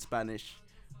singing in Spanish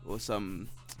or some.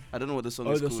 I don't know what the song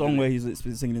is called. Oh, the song where he's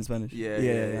singing in Spanish. Yeah,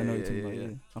 I know what you're talking about. Yeah.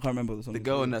 I can't remember what the song. The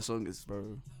girl on that song is bro.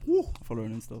 I follow her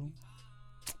on Insta.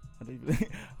 I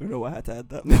don't know why I had to add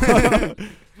that.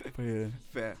 But yeah,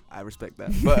 fair. I respect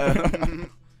that. But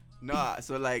nah,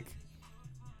 so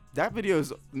that video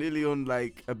is nearly on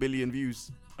 1 billion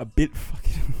views. A bit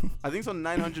fucking. I think it's on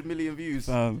 900 million views.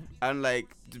 And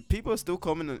people are still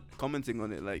commenting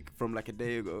on it from a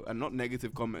day ago, and not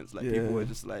negative comments. People were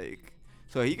just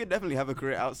so he could definitely have a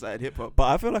career outside hip hop. But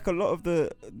I feel like a lot of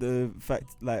the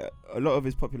fact, a lot of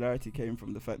his popularity came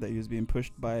from the fact that he was being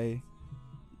pushed by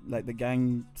like the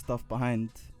gang stuff behind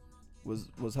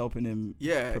was helping him.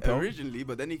 Yeah, propel. originally,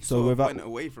 but then he So sort of without- went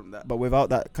away from that. But without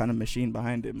that kind of machine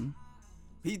behind him.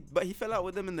 He fell out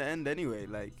with them in the end anyway.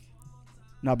 Like,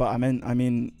 No, but I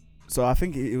mean, so I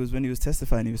think it was when he was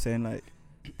testifying, he was saying like,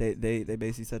 they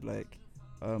basically said like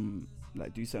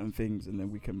do certain things and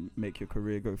then we can make your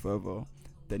career go further.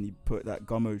 Then he put that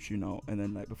Gummo tune out, and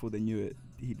then like before they knew it,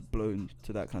 he'd blown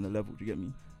to that kind of level. Do you get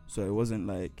me? So it wasn't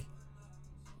like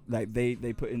they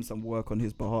put in some work on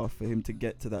his behalf for him to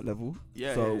get to that level.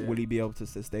 yeah. So yeah. will he be able to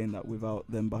sustain that without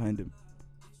them behind him?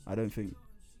 I don't think.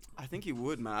 I think he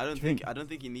would, man. I don't you think think? I don't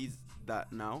think he needs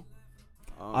that now.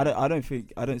 I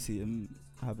don't see him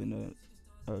having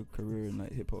a career in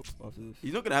like hip hop after this.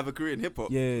 He's not gonna have a career in hip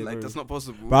hop. Yeah, like bro. that's not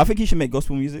possible. But I think he should make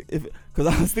gospel music. Because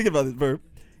I was thinking about this, bro.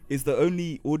 It's the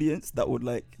only audience that would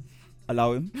like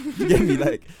allow him. You get me?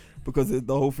 Like, because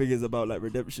the whole thing is about like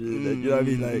redemption. And, you know what I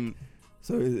mean? Like,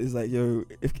 so it's like, yo,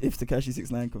 if Tekashi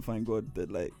 6ix9ine can find God, then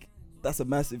like that's a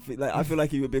massive thing. Like, I feel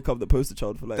like he would become the poster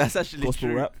child for like that's actually gospel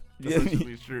true. rap. You That's get me?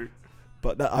 actually true.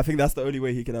 But I think that's the only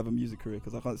way he can have a music career,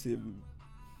 because I can't see him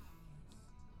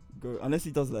go unless he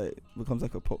does like becomes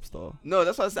like a pop star. No,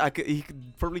 that's what I said. He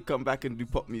could probably come back and do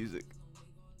pop music.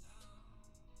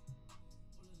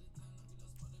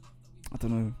 I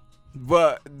don't know.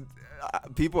 But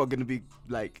people are gonna be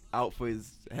like out for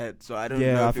his head, so I don't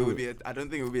Yeah, know I if it feel- would be. I don't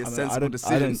think it would be a I mean, sensible I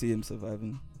decision. don't see him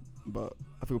surviving, but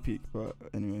I feel peak. But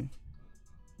anyway,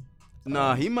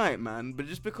 Nah, he might, man. But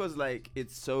just because like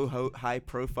it's so high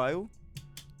profile,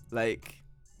 like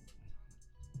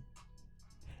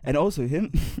and also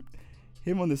him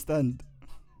on the stand.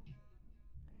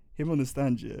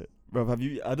 Yeah, bro. Have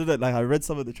you? I don't know. Like, I read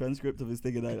some of the transcript of his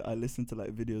thing, and I listened to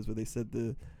like videos where they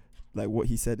said what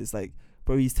he said. It's like,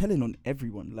 bro, he's telling on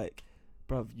everyone. Like,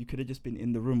 bro, you could have just been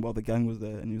in the room while the gang was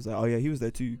there, and he was like, oh yeah, he was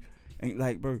there too, and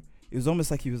like, bro, it was almost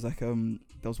like he was like, there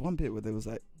was one bit where there was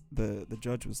like the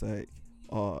judge was like,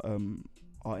 are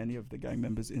any of the gang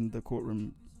members in the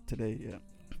courtroom today? Yeah.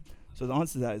 So the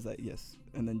answer to that is like yes,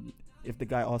 and then if the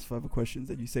guy asks further questions,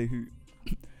 then you say who.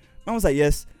 Man was like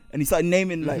yes, and he started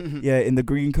naming like yeah, in the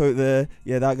green coat there,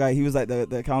 yeah, that guy, he was like the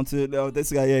accountant. No,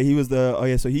 this guy, yeah, he was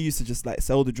so he used to just like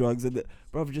sell the drugs, and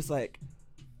bro just like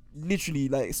literally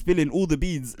like spilling all the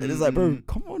beads, and it's like, bro,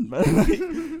 come on, man,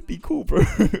 like, be cool, bro.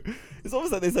 It's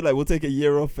almost like they said like we'll take a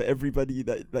year off for everybody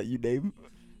that you name.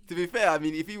 to be fair, I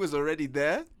mean, if he was already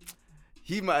there,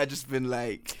 he might have just been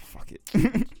like, Fuck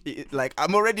it. like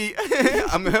I'm already,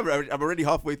 I'm already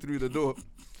halfway through the door.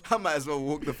 I might as well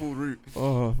walk the full route.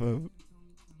 Oh,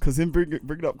 because him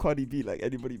bringing up Cardi B, like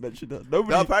anybody mentioned that.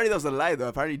 Nobody. No, apparently that was a lie though.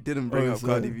 Apparently he didn't bring Oh, up so-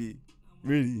 Cardi B.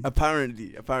 Really?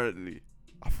 Apparently.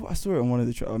 I thought I saw it on one of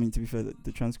the. I mean, to be fair,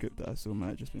 the transcript that I saw might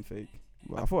have just been fake.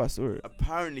 But I thought I saw it.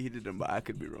 Apparently he didn't, but I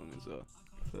could be wrong as well.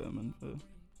 Fair, man. Fair.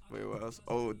 Wait, what else?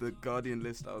 Oh, the Guardian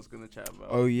list I was gonna chat about.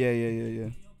 Oh yeah.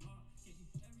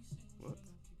 What?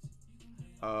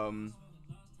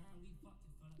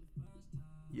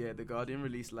 Yeah, the Guardian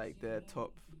released like their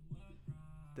top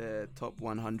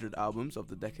 100 albums of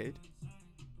the decade.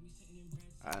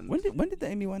 And When did the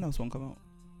Amy Winehouse one come out?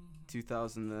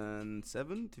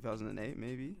 2007, 2008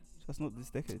 maybe. So that's not this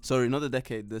decade. Sorry, not the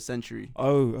decade, the century.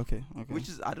 Oh, okay. Which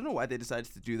is, I don't know why they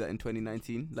decided to do that in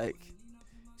 2019. Like,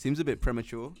 seems a bit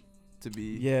premature to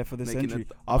be. Yeah, for the making century.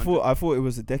 it I thought it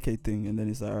was a decade thing, and then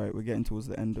it's like, all right, we're getting towards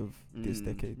the end of this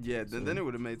decade. Yeah, so. then it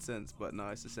would have made sense, but no,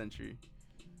 it's a century.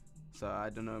 So I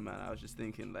don't know, man. I was just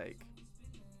thinking like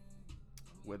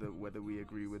whether we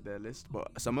agree with their list, but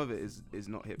some of it is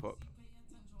not hip hop.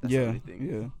 That's the Yeah, only thing.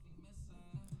 yeah.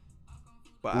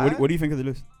 But What do you think of the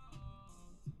list?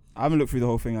 I haven't looked through the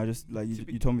whole thing. I just like To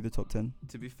be- you told me the top 10.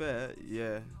 to be fair,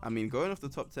 yeah. I mean, going off the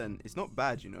top 10, it's not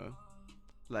bad, you know.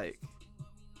 Like,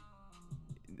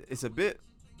 it's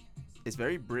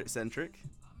very Brit centric.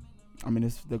 I mean,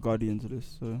 it's the Guardian to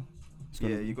this, so. It's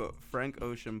gonna Yeah, be- you got Frank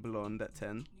Ocean, Blonde at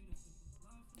 10.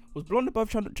 Was Blonde above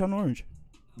Channel Orange?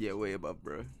 Yeah, way above,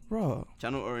 bro. Bro.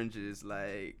 Channel Orange is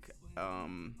like,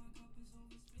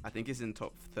 I think it's in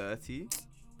top 30.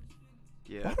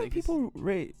 Yeah, Why I don't think people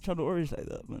rate Channel Orange like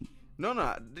that, man? No,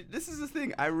 this is the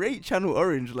thing. I rate Channel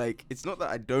Orange. Like, it's not that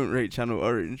I don't rate Channel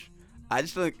Orange. I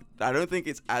just I don't think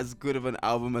it's as good of an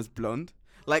album as Blonde.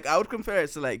 Like, I would compare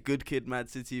it to like Good Kid, Mad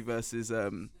City versus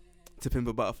To Pimp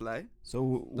a Butterfly.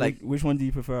 So, Like- which one do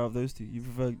you prefer out of those two? You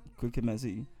prefer Good Kid, Mad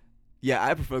City, Yeah,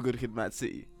 I prefer Good Kid, Mad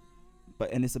City.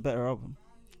 and it's a better album.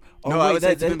 No, I would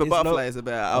say To that Pimp a it's not- Butterfly is a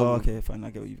better album. Oh, okay, fine. I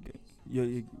get what you get.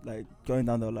 You're like going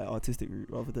down the like artistic route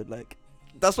rather than like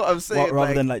That's what I'm saying. rather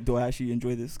like, than like, do I actually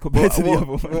enjoy this compared to the other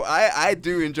one? well, I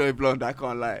do enjoy Blonde. I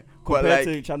can't lie. But Compared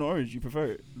like, to Channel Orange, you prefer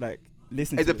it? Like,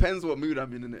 listen. It to depends what mood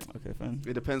I'm in, innit? Okay, fine.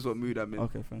 It depends what mood I'm in.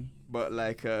 Okay, fine. But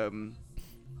like,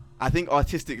 I think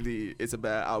artistically, it's a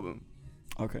better album.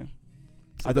 Okay.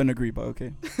 So I don't agree, but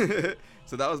okay.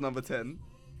 So that was number 10.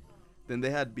 Then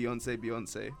they had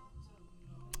Beyonce.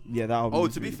 Yeah, that album. Oh,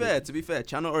 was to be really fair,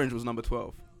 Channel Orange was number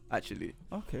 12, actually.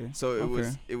 good. Okay. So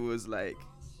it was like,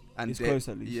 and It's close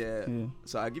at least. Yeah. Yeah.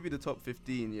 So I give you the top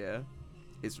 15. Yeah,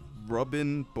 it's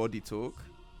Robin, Body Talk.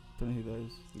 Don't know who that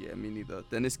is. Yeah, me neither.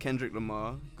 Then it's Kendrick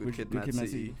Lamar, Good Kid, Mad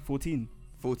City. 14.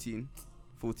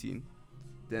 14.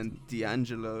 Then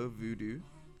D'Angelo, Voodoo,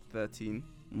 13.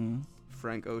 Mm.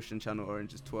 Frank Ocean, Channel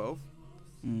Orange is 12.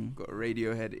 Mm. Got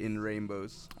Radiohead, In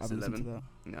Rainbows, I it's haven't listened 11. to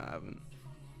that. No, I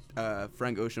haven't.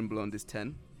 Frank Ocean, Blonde is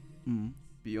 10. Mm.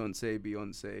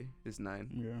 Beyonce is 9.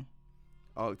 Yeah.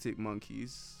 Arctic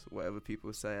Monkeys, whatever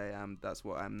people say I am, that's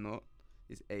what I'm not,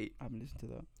 is 8. I haven't listened to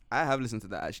that. I have listened to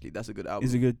that actually. That's a good album.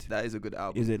 Is it good? That is a good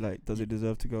album. Is it like? Does it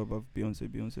deserve to go above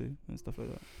Beyonce and stuff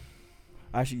like that?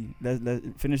 Actually, let's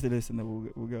finish the list and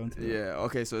then we'll go on to that. Yeah.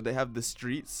 Okay. So they have The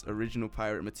Streets, Original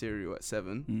Pirate Material at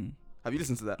 7. Mm. Have you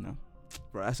listened to that? No.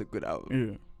 Bro, that's a good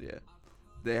album. Yeah. Yeah.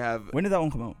 They have When did that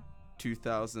one come out?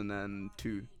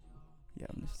 2002. Yeah, I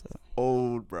haven't listened to that.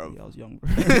 Old, bro. Yeah, I was young, bro.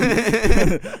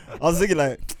 I was thinking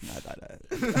like, nah.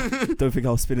 Don't think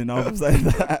I was spinning albums like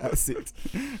that at 6.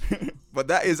 But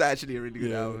that is actually a really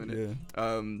good Yeah, album, innit?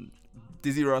 yeah.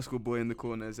 Dizzy Rascal, Boy in the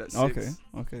Corner is at 6.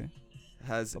 Okay.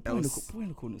 Has But Boy in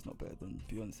the Corner is not better than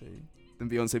Beyonce. Than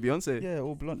Beyonce. Yeah,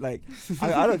 or Blonde. Like,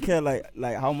 I don't care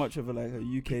like how much of a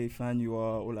UK fan you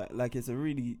are, or like it's a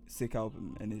really sick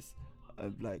album and it's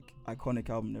a like iconic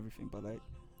album and everything. But like,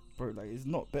 bro, like it's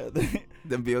not better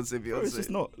than Beyonce. Bro, it's just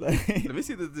not like. Let me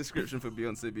see the description for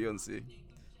Beyonce.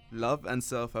 Love and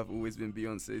self have always been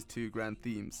Beyonce's 2 grand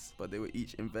themes, but they were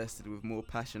each invested with more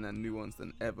passion and nuance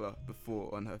than ever before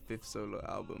on her 5th solo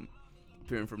album.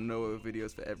 Appearing from nowhere with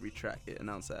videos for every track, it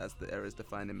announced her as the era's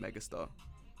defining megastar.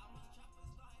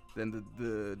 Then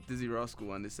the Dizzy Rascal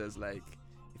one, it says like,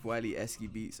 if Wiley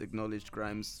Esky beats acknowledged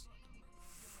Grimes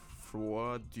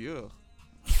fraudeur.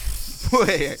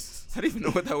 Wait, I don't even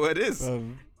know what that word is.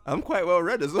 I'm quite well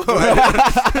read as well. Bro,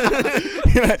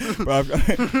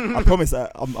 I promise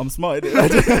I'm smart. I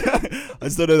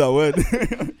just don't know that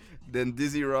word. Then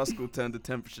Dizzy Rascal turned the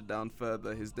temperature down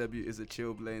further. His debut is a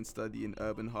chillblain study in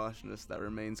urban harshness that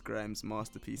remains Grimes'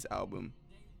 masterpiece album.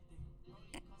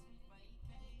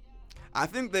 I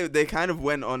think they kind of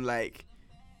went on like,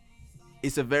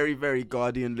 it's a very, very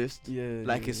Guardian list. Yeah.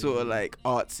 Like it's sort of like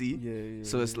artsy. Yeah.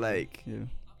 So it's like, yeah.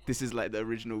 this is like the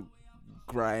original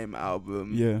Grime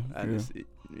album. Yeah. And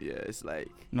it's like.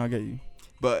 No, I get you.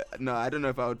 But no, I don't know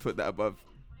if I would put that above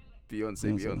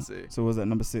Beyonce. So was that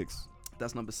number 6?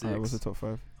 That's number 6. What's the top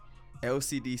 5?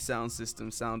 LCD Sound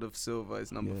System, Sound of Silver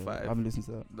is number 5. I haven't listened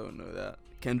to that. Don't know that.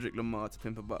 Kendrick Lamar, To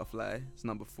Pimp a Butterfly, is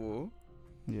number 4.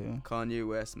 Yeah. Kanye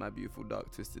West, My Beautiful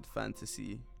Dark Twisted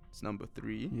Fantasy, it's number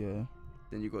 3. Yeah.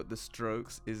 Then you got The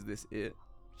Strokes, Is This It,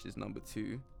 which is number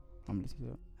 2. I haven't listened to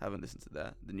that. Haven't listened to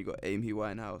that. Then you got Amy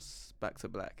Winehouse, Back to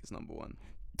Black is number 1.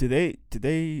 Did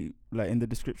they like in the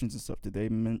descriptions and stuff? Did they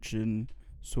mention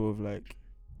sort of like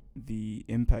the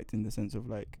impact in the sense of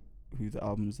like who the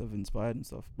albums have inspired and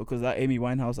stuff? Because that Amy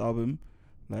Winehouse album,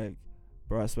 like,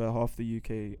 bro, I swear half the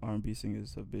UK R&B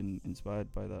singers have been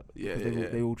inspired by that. Yeah.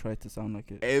 They all tried to sound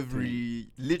like it.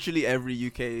 Literally every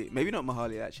UK, maybe not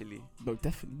Mahalia actually. No,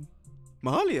 definitely.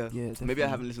 Mahalia? Yeah, definitely. Maybe I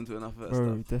haven't listened to enough of that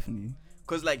Bro, stuff. definitely.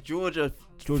 Because like Georgia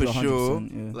for 100%, sure,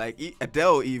 yeah. like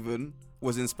Adele even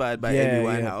was inspired by Amy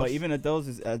Winehouse. Yeah, but even Adele's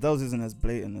isn't as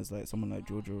blatant as like someone like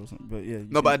Georgia or something. But yeah.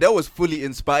 No, but Adele was fully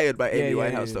inspired by Amy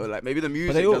Winehouse yeah. though. Like maybe the But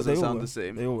music they all doesn't sound were. the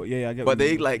same. They all, I get. But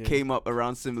they like came up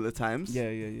around similar times. Yeah.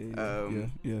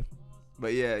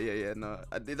 But yeah. No,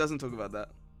 it doesn't talk about that.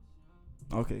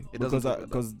 Okay. It doesn't talk about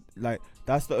because like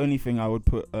that's the only thing I would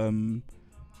put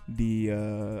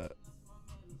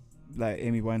like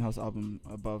Amy Winehouse album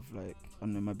above, like, I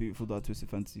don't know, My Beautiful Dark Twisted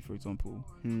Fantasy, for example.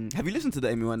 Have you listened to the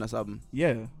Amy Winehouse album?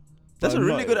 Yeah. That's a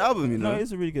really good album, you know. No,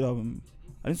 it's a really good album.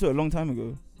 I listened to it a long time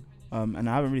ago, and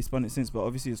I haven't really spun it since. But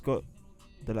obviously, it's got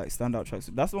the like standout tracks.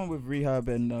 That's the one with Rehab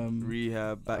and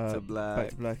Rehab, Back to Black. Back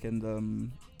to Black,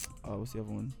 and what's the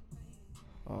other one?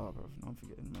 Oh, bro, no, I'm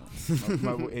forgetting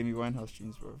now. my Amy Winehouse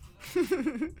tunes, bro.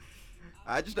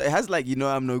 It has like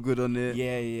I'm No Good on it.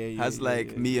 Yeah. Has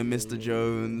like Me and Mr.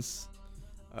 Jones.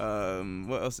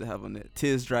 What else they have on it?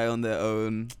 Tears Dry on Their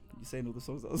Own. You saying all the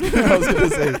songs I was gonna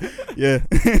say. Yeah.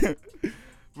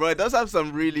 Bro, it does have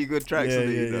some really good tracks on it,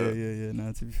 you know. Yeah.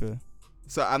 Nah, to be fair.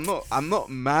 So I'm not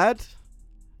mad.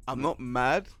 I'm not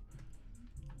mad.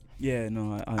 Yeah,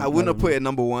 no, I wouldn't have put it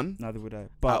number 1. Neither would I.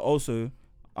 But also,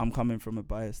 I'm coming from a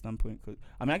biased standpoint. Cause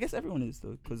I mean, I guess everyone is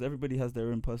though, because everybody has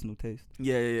their own personal taste.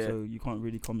 Yeah. So you can't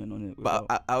really comment on it. But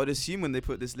I would assume when they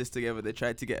put this list together, they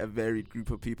tried to get a varied group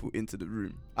of people into the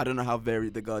room. I don't know how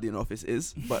varied the Guardian office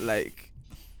is, but like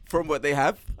from what they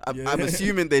have, I'm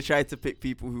assuming they tried to pick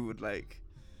people who would like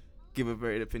give a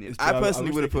varied opinion. I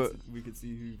personally would have put. We could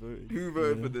see who voted. Who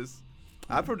voted for this?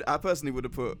 I personally would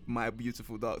have put My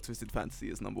Beautiful Dark Twisted Fantasy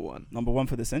as number one. Number one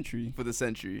for the century. For the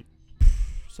century.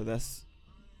 So that's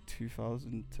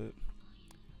 2000 to.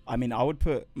 I mean, I would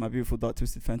put My Beautiful Dark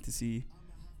Twisted Fantasy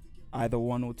either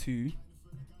 1 or 2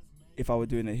 if I were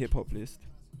doing a hip hop list.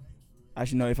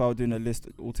 Actually, no, if I were doing a list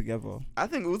altogether. I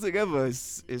think Altogether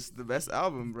is the best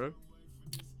album, bro.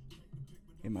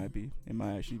 It might be. It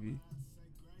might actually be.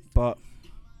 But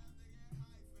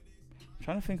I'm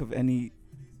trying to think of any.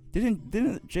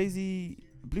 Didn't Jay-Z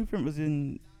Blueprint was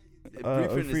in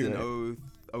Blueprint 03, is in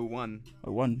right? 01.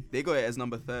 01. They got it as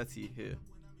number 30 here.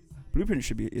 Blueprint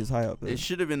is high up there. It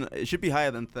should be higher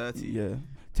than 30. Yeah.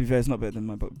 To be fair, it's not better than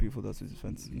My Beautiful Dark Twisted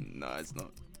Fantasy. No, it's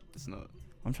not. It's not.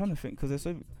 I'm trying to think because there's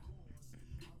so.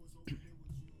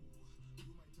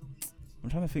 I'm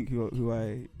trying to think who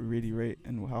I really rate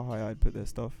and how high I'd put their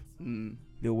stuff.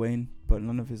 Lil Wayne, but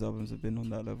none of his albums have been on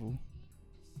that level.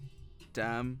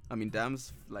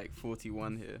 Damn's like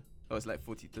 41 here. Oh, it's like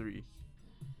 43.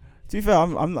 To be fair,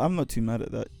 I'm not too mad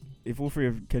at that. If all 3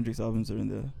 of Kendrick's albums are in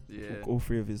there, yeah, all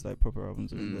 3 of his like proper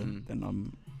albums are in there,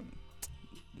 then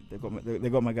they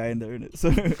got my guy in there, innit?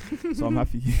 So I'm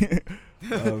happy.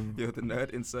 Yo, the nerd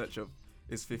in search of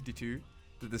is 52.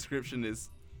 The description is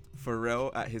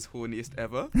Pharrell at his horniest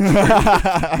ever.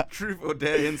 Truth or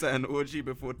dare hints at an orgy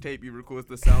before tape records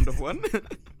the sound of one.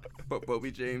 But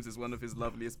Bobby James is one of his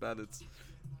loveliest ballads.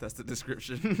 That's the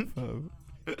description.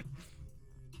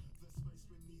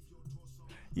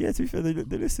 Yeah, to be fair,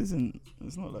 the list isn't.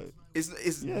 It's not like.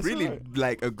 It's yeah, really right.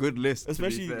 like a good list,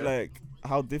 especially like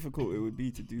how difficult it would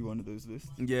be to do one of those lists.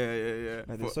 Yeah.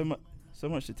 Like, there's so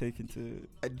much to take into.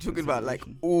 I'm talking about like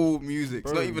all music.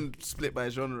 Bro. It's not even split by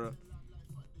genre.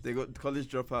 They got College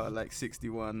Dropout at like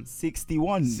 61.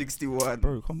 61.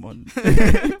 Bro, come on.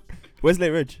 Where's Late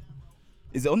Reg?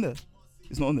 Is it on there?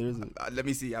 It's not on there, is it? Let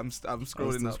me see. I'm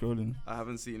scrolling up. Scrolling. I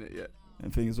haven't seen it yet.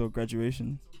 And thing as well,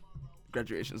 Graduation.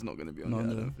 Graduation's not gonna be on there, I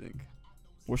don't think.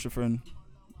 What's your friend?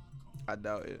 I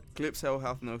doubt it. Clips Hell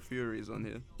Hath No Fury is on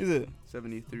here. Is it?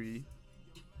 73.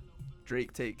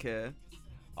 Drake Take Care.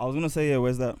 I was gonna say, yeah,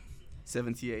 where's that?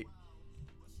 78.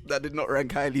 That did not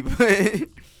rank highly, but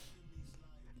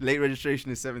Late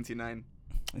Registration is 79.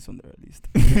 It's on there at least.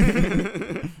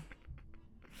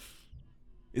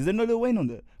 Is there no Lil Wayne on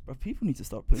there? Bro, people need to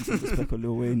start putting some respect on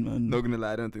Lil Wayne, man. Not gonna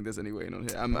lie, I don't think there's any Wayne on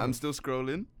here. I'm still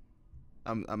scrolling.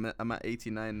 I'm at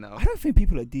 89 now. I don't think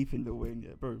people are deep in Lil Wayne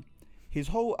yet, bro. His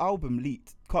whole album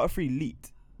leaked. Carter 3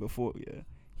 leaked before, yeah.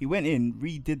 He went in,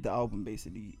 redid the album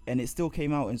basically, and it still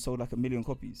came out and sold like 1 million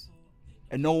copies.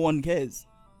 And no one cares.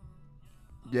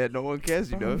 Yeah, no one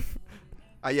cares, you know.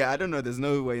 Yeah, I don't know. There's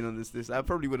no Wayne on this list. I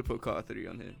probably would have put Carter 3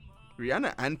 on here.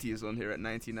 Rihanna Auntie is on here at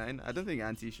 99. I don't think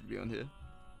Auntie should be on here.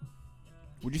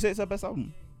 Would you say it's her best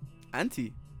album?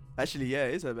 Auntie? Actually, yeah,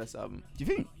 it is her best album. Do you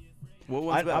think? What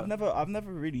one's better? I've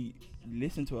never really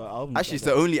listened to her album. Actually, it's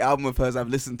the only album of hers I've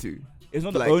listened to. It's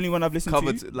not the only one I've listened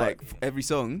covered to. Like every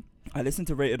song. I listened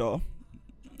to Rated R.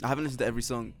 I haven't listened to every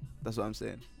song. That's what I'm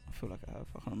saying. I feel like I have.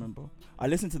 I can't remember. I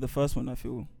listened to the first one. I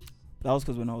feel that was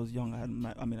because when I was young, I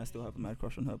still have a mad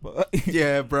crush on her. But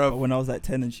yeah, bro. But when I was like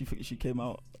 10 and she came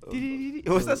out.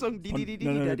 What's that song?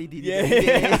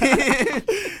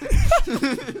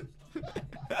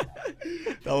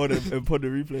 That one upon the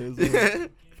replay as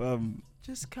well.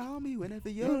 Just call me whenever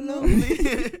you're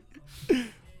lonely.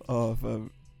 Oh,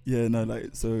 yeah, no,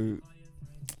 like, so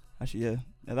actually, yeah,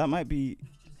 that might be.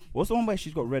 What's the one where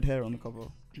she's got red hair on the cover?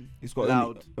 It's got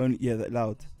Loud. That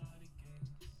Loud.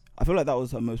 I feel like that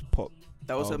was her most pop.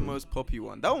 That was her most poppy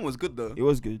one. That one was good though. It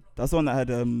was good. That's the one that had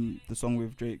the song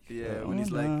with Drake. Yeah, when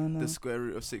he's like the square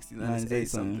root of 69 is 8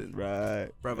 something. Right.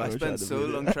 Bro, I spent so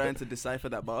long trying to decipher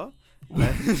that bar.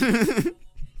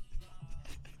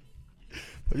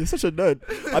 You're such a nerd.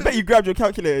 I bet you grabbed your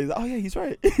calculator. Like, oh yeah, he's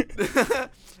right.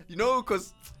 You know,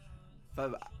 because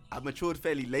I matured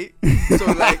fairly late, so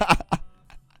like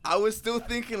I was still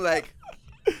thinking like.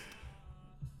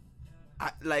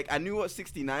 I knew what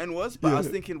 69 was, but I was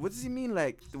thinking, what does he mean?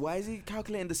 Like, why is he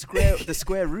calculating the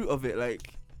square root of it?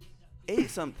 Like, 8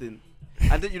 something.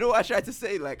 And then, you know what I tried to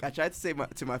say? Like, I tried to say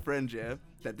to my friend, yeah,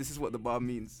 that this is what the bar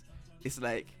means. It's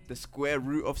like the square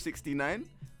root of 69.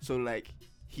 So, like,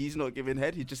 he's not giving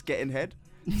head, he's just getting head.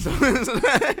 So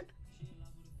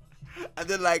and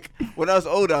then, like, when I was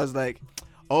older, I was like,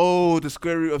 Oh, the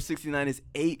square root of 69 is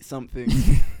 8 something.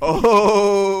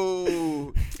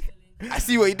 Oh, I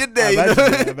see what he did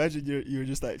there. Imagine you were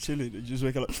just like chilling and you just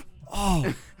wake up like,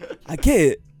 oh, I get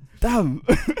it. Damn.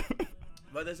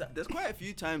 But there's quite a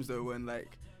few times though when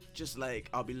like just like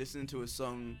I'll be listening to a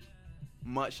song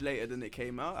much later than it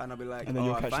came out and I'll be like, And then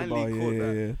oh, I finally caught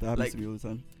that. Yeah. That happens Like, to me all the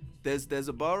time. There's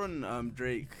a bar on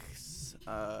Drake's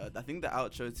I think the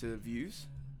outro to Views,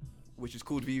 which is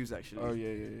called Views actually. Oh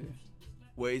yeah.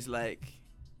 Where he's like,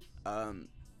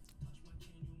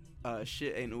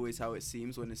 shit ain't always how it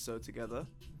seems when it's so together.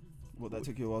 Well, that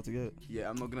took you a while to get. Yeah,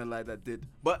 I'm not gonna lie, that did.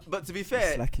 But to be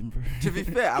fair, Slacking, bro. to be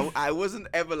fair, I wasn't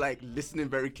ever like listening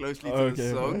very closely to the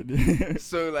song. Right.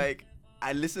 So like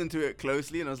I listened to it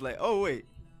closely and I was like, oh wait,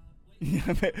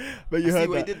 Yeah, but you I see heard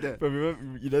what he that. did there. But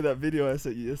remember, you know that video I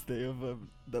sent you yesterday of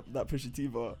that Pusha T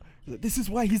bar? He's like, this is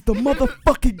why he's the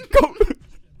motherfucking goat.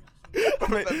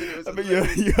 I bet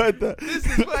you heard that. This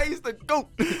is why he's the GOAT.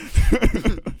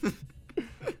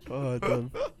 Oh,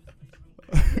 damn.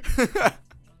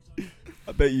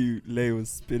 I bet you Lay was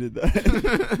spitting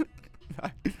that.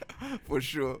 For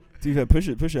sure. To be fair,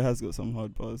 Pusha has got some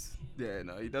hard bars. Yeah,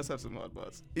 no, he does have some hard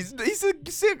bars. He's a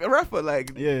sick rapper.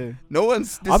 Like, Yeah. no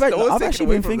one's. I've taking actually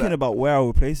away been from thinking that. about where I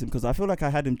would place him because I feel like I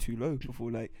had him too low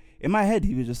before. Like in my head,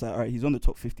 he was just like, all right, he's on the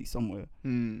top 50 somewhere,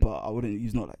 but I wouldn't.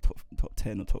 He's not like top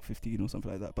 10 or top 15 or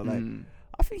something like that. But like,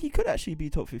 I think he could actually be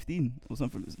top 15 or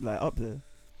something like up there.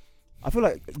 I feel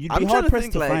like you'd be hard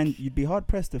pressed to find. You'd be hard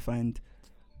pressed to find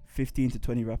 15 to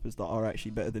 20 rappers that are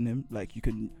actually better than him. Like you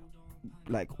can,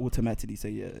 like automatically say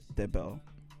yeah, they're better.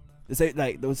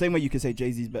 The same way you can say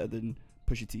Jay-Z's better than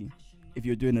Pusha T. If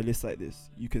you're doing a list like this,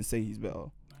 you can say he's better.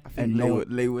 I think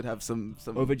Lay would have some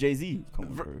over Jay-Z. Come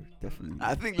on, bro, definitely.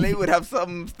 I think Lay would have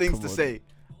some things to say.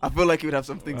 I feel like he would have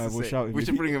some things to say. We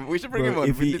should bring him. We should bring him on.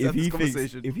 If he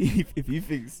conversation. if he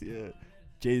thinks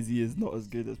Jay-Z is not as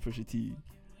good as Pusha T,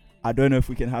 I don't know if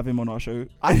we can have him on our show.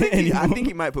 I think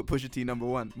he might put Pusha T number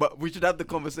 1, but we should have the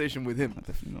conversation with him.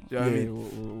 Definitely not. You know what I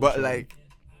mean? But like,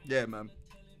 yeah, man,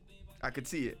 I could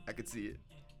see it.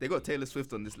 They got Taylor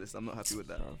Swift on this list. I'm not happy with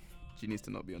that. She needs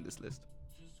to not be on this list.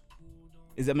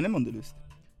 Is Eminem on the list?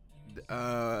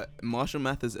 Marshall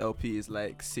Mathers LP is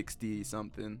like 60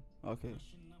 something. Okay.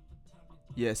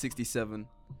 Yeah, 67.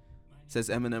 Says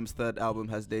Eminem's third album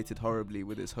has dated horribly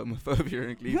with its homophobia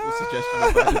and gleeful suggestion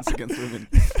of violence against women.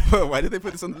 Why did they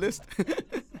put this on the list?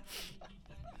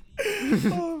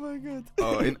 Oh my god.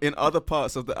 Oh, in other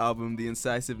parts of the album, the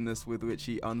incisiveness with which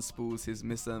he unspools his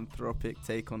misanthropic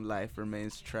take on life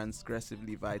remains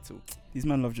transgressively vital. These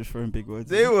men love just throwing big words.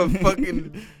 They were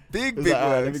fucking big like,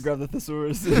 words. Let me grab the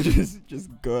thesaurus and just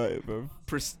go at it, bro.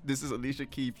 This is Alicia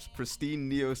Keys' pristine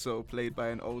neo-soul played by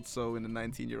an old soul in a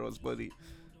 19-year-old's body.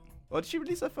 Or did she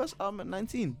release her first album at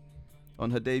 19?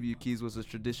 On her debut, Keys was a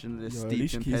traditionalist steeped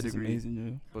Alicia in Keys is pedigree,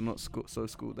 amazing, but not so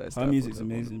schooled that it's her stifled music's her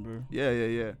amazing, bro.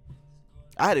 Yeah.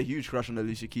 I had a huge crush on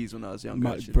Alicia Keys when I was younger.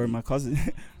 My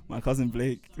cousin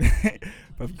Blake,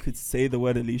 bro, if you could say the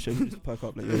word Alicia, we just pack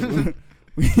up like, yo.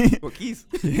 What, Keys?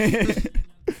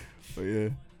 But yeah,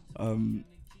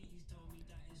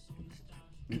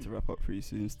 need to wrap up pretty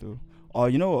soon still. Oh,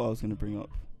 you know what I was gonna bring up?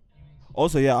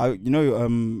 Also, yeah,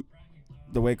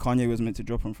 the way Kanye was meant to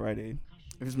drop on Friday.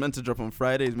 If it's meant to drop on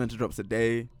Friday, it's meant to drop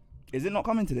today. Is it not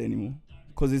coming today anymore?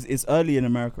 Because it's early in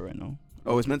America right now.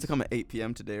 Oh, it's meant to come at 8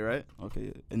 p.m. today, right?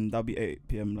 Okay, and that'll be 8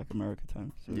 p.m. like America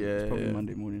time. So Yeah, it's probably yeah.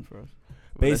 Monday morning for us.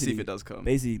 Well, let's see if it does come.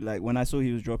 Basically, like when I saw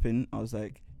he was dropping, I was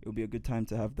like, it would be a good time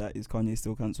to have that Is Kanye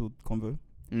Still Cancelled convo,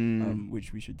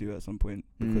 which we should do at some point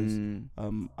because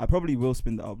I probably will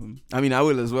spin the album. I mean, I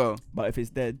will as well. But if it's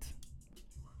dead,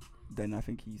 then I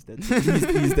think he's dead.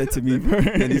 He's dead to me, bro.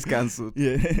 Then he's cancelled.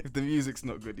 Yeah. If the music's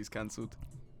not good, he's cancelled.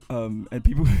 And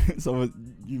people,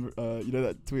 you know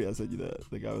that tweet I sent you that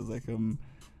the guy was like,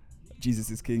 Jesus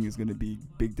is King is gonna be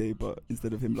Big Day, but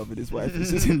instead of him loving his wife,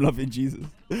 it's just him loving Jesus.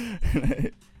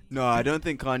 No, I don't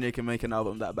think Kanye can make an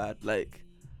album that bad. Like,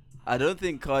 I don't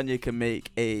think Kanye can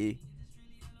make a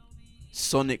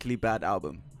sonically bad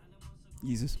album.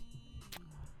 Jesus.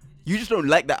 You just don't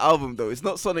like that album, though. It's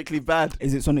not sonically bad.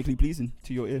 Is it sonically pleasing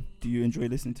to your ear? Do you enjoy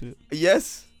listening to it?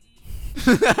 Yes.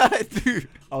 I do.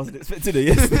 I wasn't expecting it,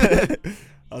 yes.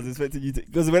 I was expecting you to,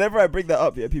 because whenever I bring that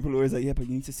up, yeah, people are always like, yeah, but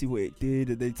you need to see what it did,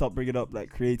 and they start bringing up like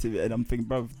creative, and I'm thinking,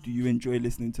 bruv, do you enjoy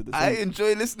listening to the song? I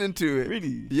enjoy listening to it.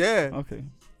 Really? Yeah. Okay.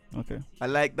 I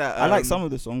like that. I like some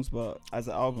of the songs, but as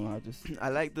an album, I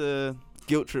like the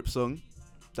Guilt Trip song.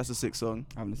 That's a sick song.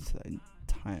 I haven't listened to that in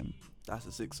time. That's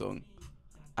a sick song.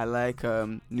 I like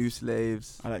New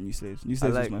Slaves. I like New Slaves. New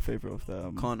Slaves like was my favorite of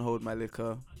the. Can't Hold My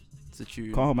Liquor. It's a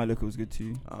tune. Can't Hold My Liquor was good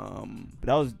too. But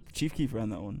that was Chief Keef ran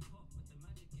that one.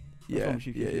 Yeah, song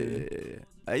she could do. yeah.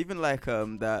 I even like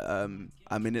that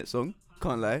I'm in it song.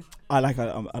 Can't lie. I like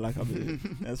I'm in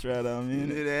it. That's right, I'm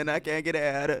in it. And I can't get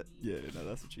it out of. Yeah, no,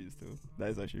 that's a tune still. That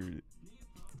is actually really.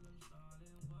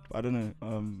 But I don't know.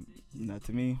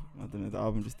 To me, I don't know. The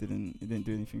album just didn't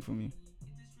do anything for me.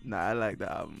 Nah, I like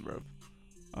that album, bro.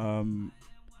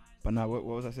 But now what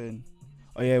was I saying?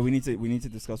 Oh yeah, we need to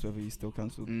discuss whether he's still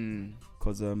cancelled.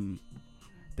 Cause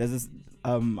there's this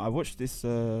I watched this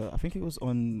I think it was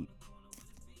on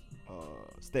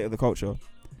State of the Culture,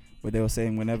 where they were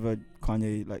saying whenever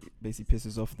Kanye like basically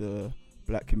pisses off the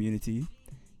black community,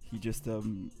 he just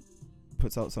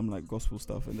puts out some like gospel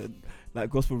stuff, and then like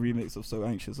gospel remix of So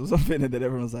Anxious or something, and then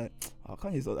everyone's like, oh,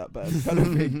 Kanye's not that bad kind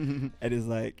of thing. And it's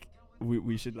like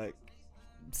we should like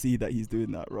see that he's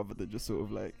doing that rather than just sort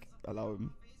of like allow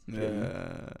him. But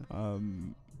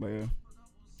yeah,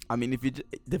 I mean, if you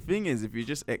the thing is, if you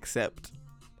just accept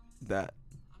that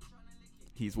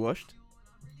he's washed,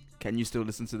 can you still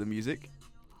listen to the music?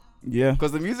 Yeah,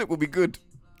 because the music will be good,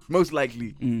 most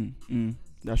likely.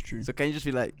 That's true. So can you just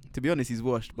be like, to be honest, he's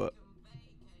washed, but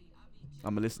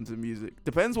I'm gonna listen to the music.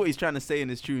 Depends what he's trying to say in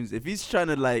his tunes. If he's trying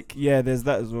to like, yeah, there's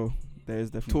that as well. There is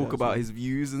definitely talk about his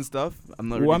views and stuff. I'm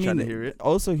not well, really trying to hear it.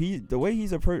 Also, the way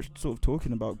he's approached sort of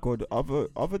talking about God,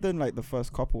 other than like the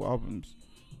first couple albums,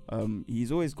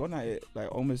 he's always gone at it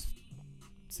like almost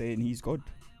saying he's God.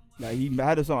 Like he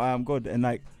had a song, I Am God, and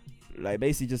like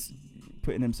basically just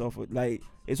putting himself like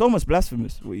it's almost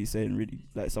blasphemous what he's saying, really,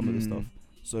 like some of the stuff.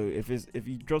 So if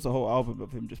he drops a whole album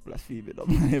of him just blaspheming,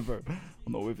 I'm like, bro,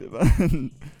 I'm not with it, man.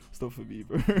 Stop for me,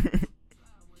 bro.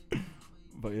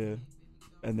 But yeah,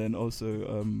 and then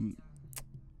also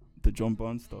the John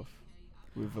Barnes stuff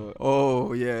with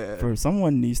oh yeah, bro,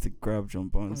 someone needs to grab John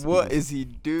Barnes. What is he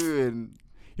doing?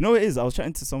 You know what it is? I was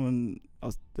chatting to someone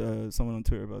on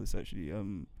Twitter about this actually.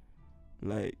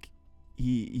 Like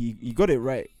he got it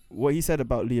right. What he said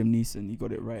about Liam Neeson, he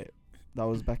got it right. That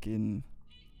was back in.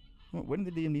 When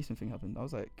did the Liam Neeson thing happen? That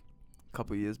was like a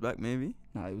couple years back, maybe.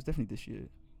 Nah, it was definitely this year.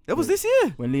 It was this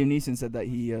year when Liam Neeson said that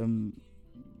he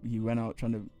went out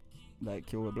trying to like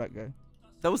kill a black guy.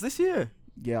 That was this year.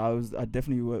 Yeah, I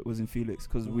definitely was in Felix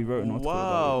because we wrote an article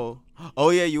about it. Oh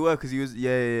yeah, you were, because he was.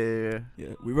 Yeah.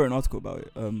 We wrote an article about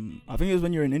it. I think it was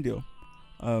when you were in India.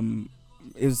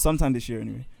 It was sometime this year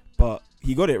anyway. But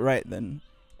he got it right then,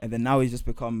 and then now he's just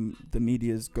become the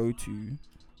media's go-to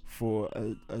for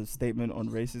a statement on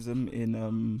racism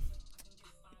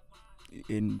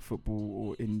in football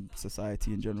or in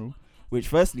society in general. Which,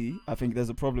 firstly, I think there's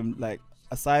a problem. Like,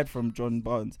 aside from John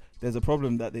Barnes, there's a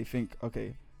problem that they think,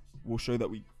 okay, we'll show that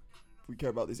we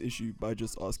care about this issue by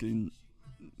just asking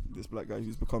this black guy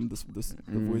who's become the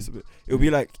voice of it. It would be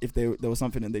like if there was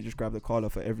something and they just grabbed a collar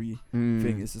for every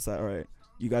thing. It's just like, all right,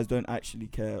 you guys don't actually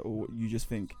care, or you just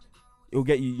think it'll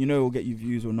get you, it'll get you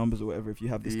views or numbers or whatever if you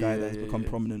have this guy that's become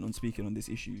prominent on speaking on this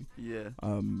issue. Yeah.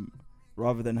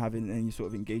 Rather than having any sort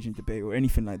of engaging debate or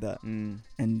anything like that. And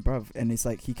bruv, and it's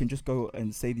like he can just go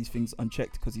and say these things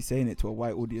unchecked because he's saying it to a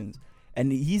white audience,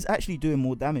 and he's actually doing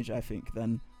more damage, I think,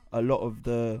 than a lot of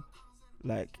the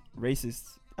like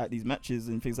racists at these matches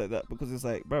and things like that, because it's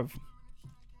like, bruv,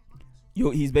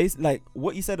 he's basically like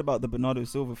what he said about the Bernardo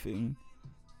Silva thing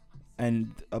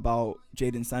and about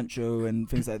Jadon Sancho and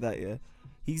things like that. Yeah,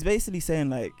 he's basically saying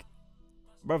like,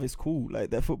 bruv, it's cool,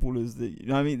 like they're footballers, that, you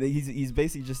know what I mean? He's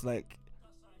basically just like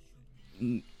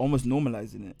almost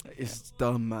normalizing it. It's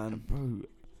dumb, man, bro.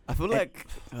 I feel like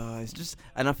it's just,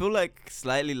 and I feel like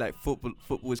slightly like football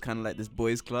is kind of like this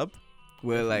boys club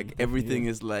where like everything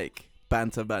is like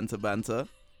banter,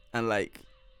 and like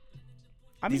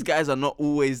these guys are not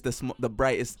always the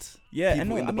brightest. Yeah,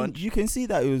 people in the bunch. You can see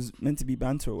that it was meant to be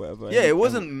banter or whatever. Yeah, it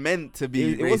wasn't meant to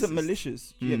be. It wasn't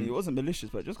malicious. Yeah, it wasn't malicious,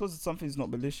 but just because something's not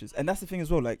malicious, and that's the thing as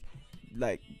well.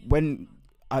 Like when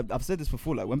I've said this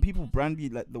before, like when people brandy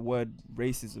like the word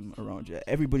racism around you,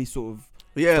 everybody sort of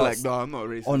like, no, I'm not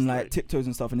racist on like tiptoes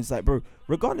and stuff, and it's like, bro,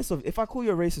 regardless of if I call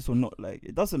you a racist or not, like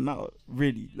it doesn't matter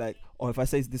really. Like, or if I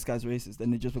say this guy's racist,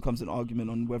 then it just becomes an argument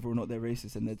on whether or not they're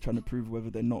racist, and they're trying to prove whether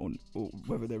they're not or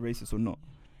whether they're racist or not.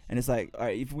 And it's like, all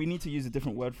right, if we need to use a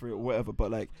different word for it or whatever,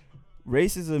 but like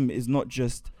racism is not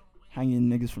just hanging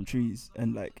niggas from trees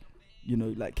and like,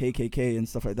 like KKK and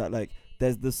stuff like that. Like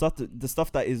there's the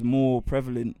stuff that is more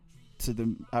prevalent to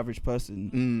the average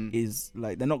person is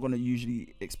like they're not going to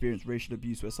usually experience racial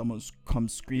abuse where someone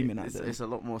comes screaming at them. It's a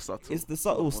lot more subtle. It's the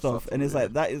subtle stuff, and it's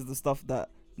like that is the stuff that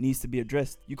needs to be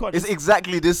addressed. You can't. It's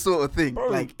exactly this sort of thing, bro,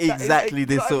 like exactly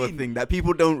this sort of thing that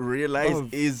people don't realize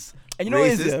is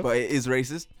racist, but it is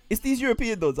racist. It's these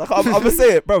European dudes. I'm gonna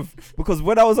say it, bro, because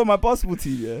when I was on my basketball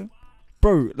team,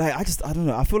 bro, like I don't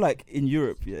know. I feel like in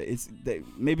Europe, yeah, it's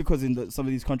maybe because in some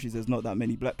of these countries there's not that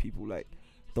many black people. Like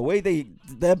the way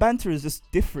their banter is just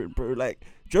different, bro. Like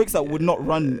jokes that would not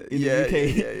run in the UK.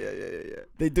 Yeah.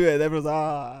 They do it. And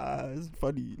everyone's it's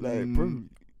funny. Like bro,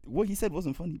 what he said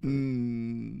wasn't funny.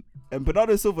 And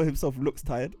Bernardo Silva himself looks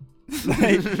tired.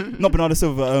 Like not Bernardo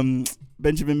Silva,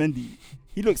 Benjamin Mendy.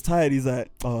 He looks tired. He's like,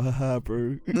 oh, haha,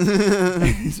 bro.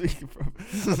 He's speaking, bro.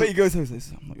 I bet he goes home and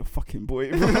says, I'm not your fucking boy,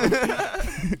 bro.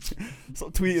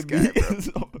 Stop tweeting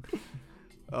me.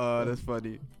 Oh, that's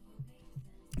funny.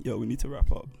 Yo, we need to wrap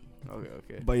up.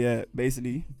 Okay. But yeah,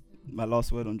 basically, my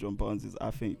last word on John Barnes is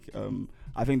I think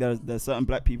there's certain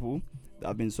black people that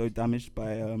have been so damaged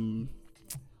by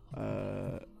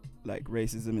like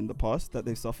racism in the past that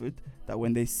they've suffered, that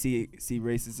when they see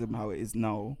racism how it is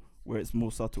now, where it's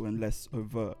more subtle and less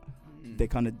overt, they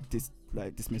kind of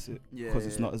dismiss it because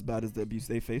it's not as bad as the abuse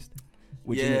they faced,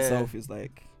 which in itself is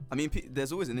like, I mean,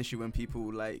 there's always an issue when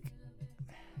people like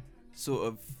sort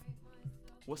of,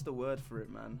 what's the word for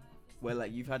it, man, where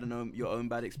like you've had your own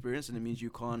bad experience and it means you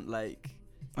can't like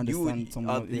understand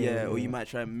someone or you might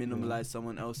try and minimalize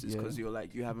someone else's because you're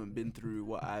like, you haven't been through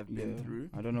what I've been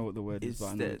through. I don't know what the word is, but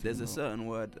I know there's a certain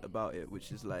word about it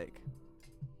which is like,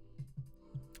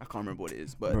 I can't remember what it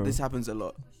is, but this happens a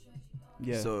lot.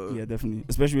 Yeah, yeah, definitely,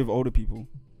 especially with older people.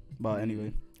 But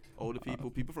anyway, older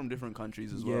people from different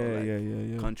countries as well.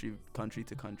 Yeah. Country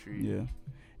to country. Yeah.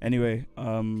 Anyway,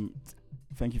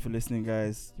 thank you for listening,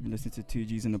 guys. You've been listening to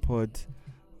 2Gs in the Pod.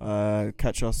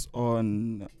 Catch us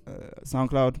on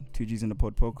SoundCloud, 2Gs in the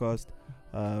Pod podcast.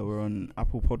 We're on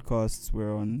Apple Podcasts.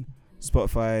 We're on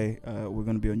Spotify. We're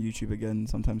going to be on YouTube again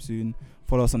sometime soon.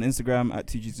 Follow us on Instagram at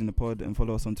 2Gs in the Pod, and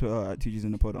follow us on Twitter at 2Gs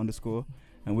in the Pod _.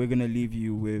 And we're going to leave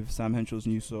you with Sam Henshaw's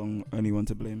new song, Only One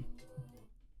to Blame.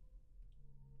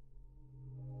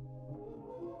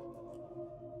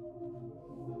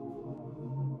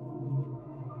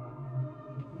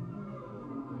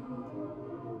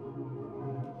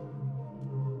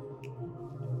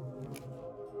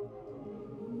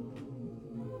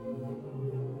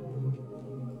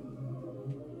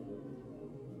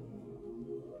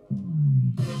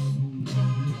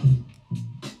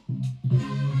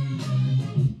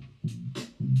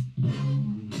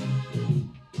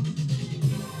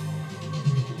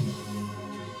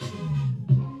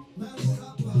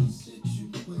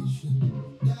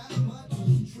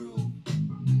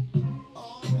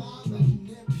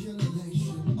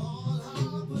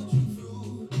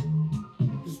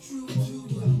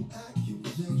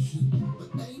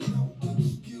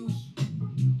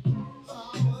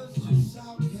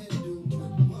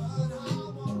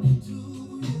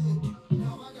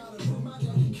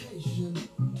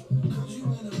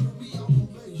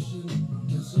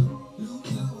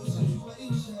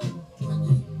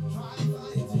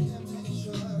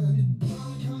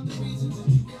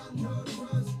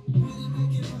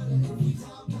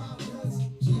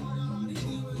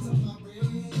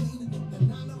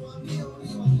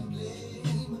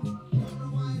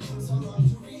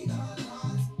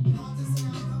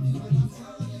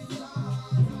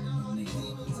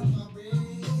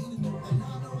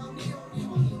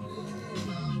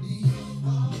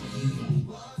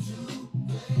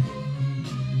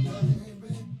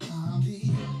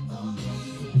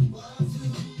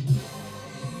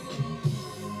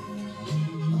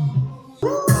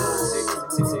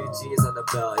 G's on the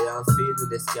belt, yeah, I'm feeling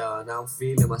this girl, and I'm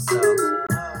feeling myself.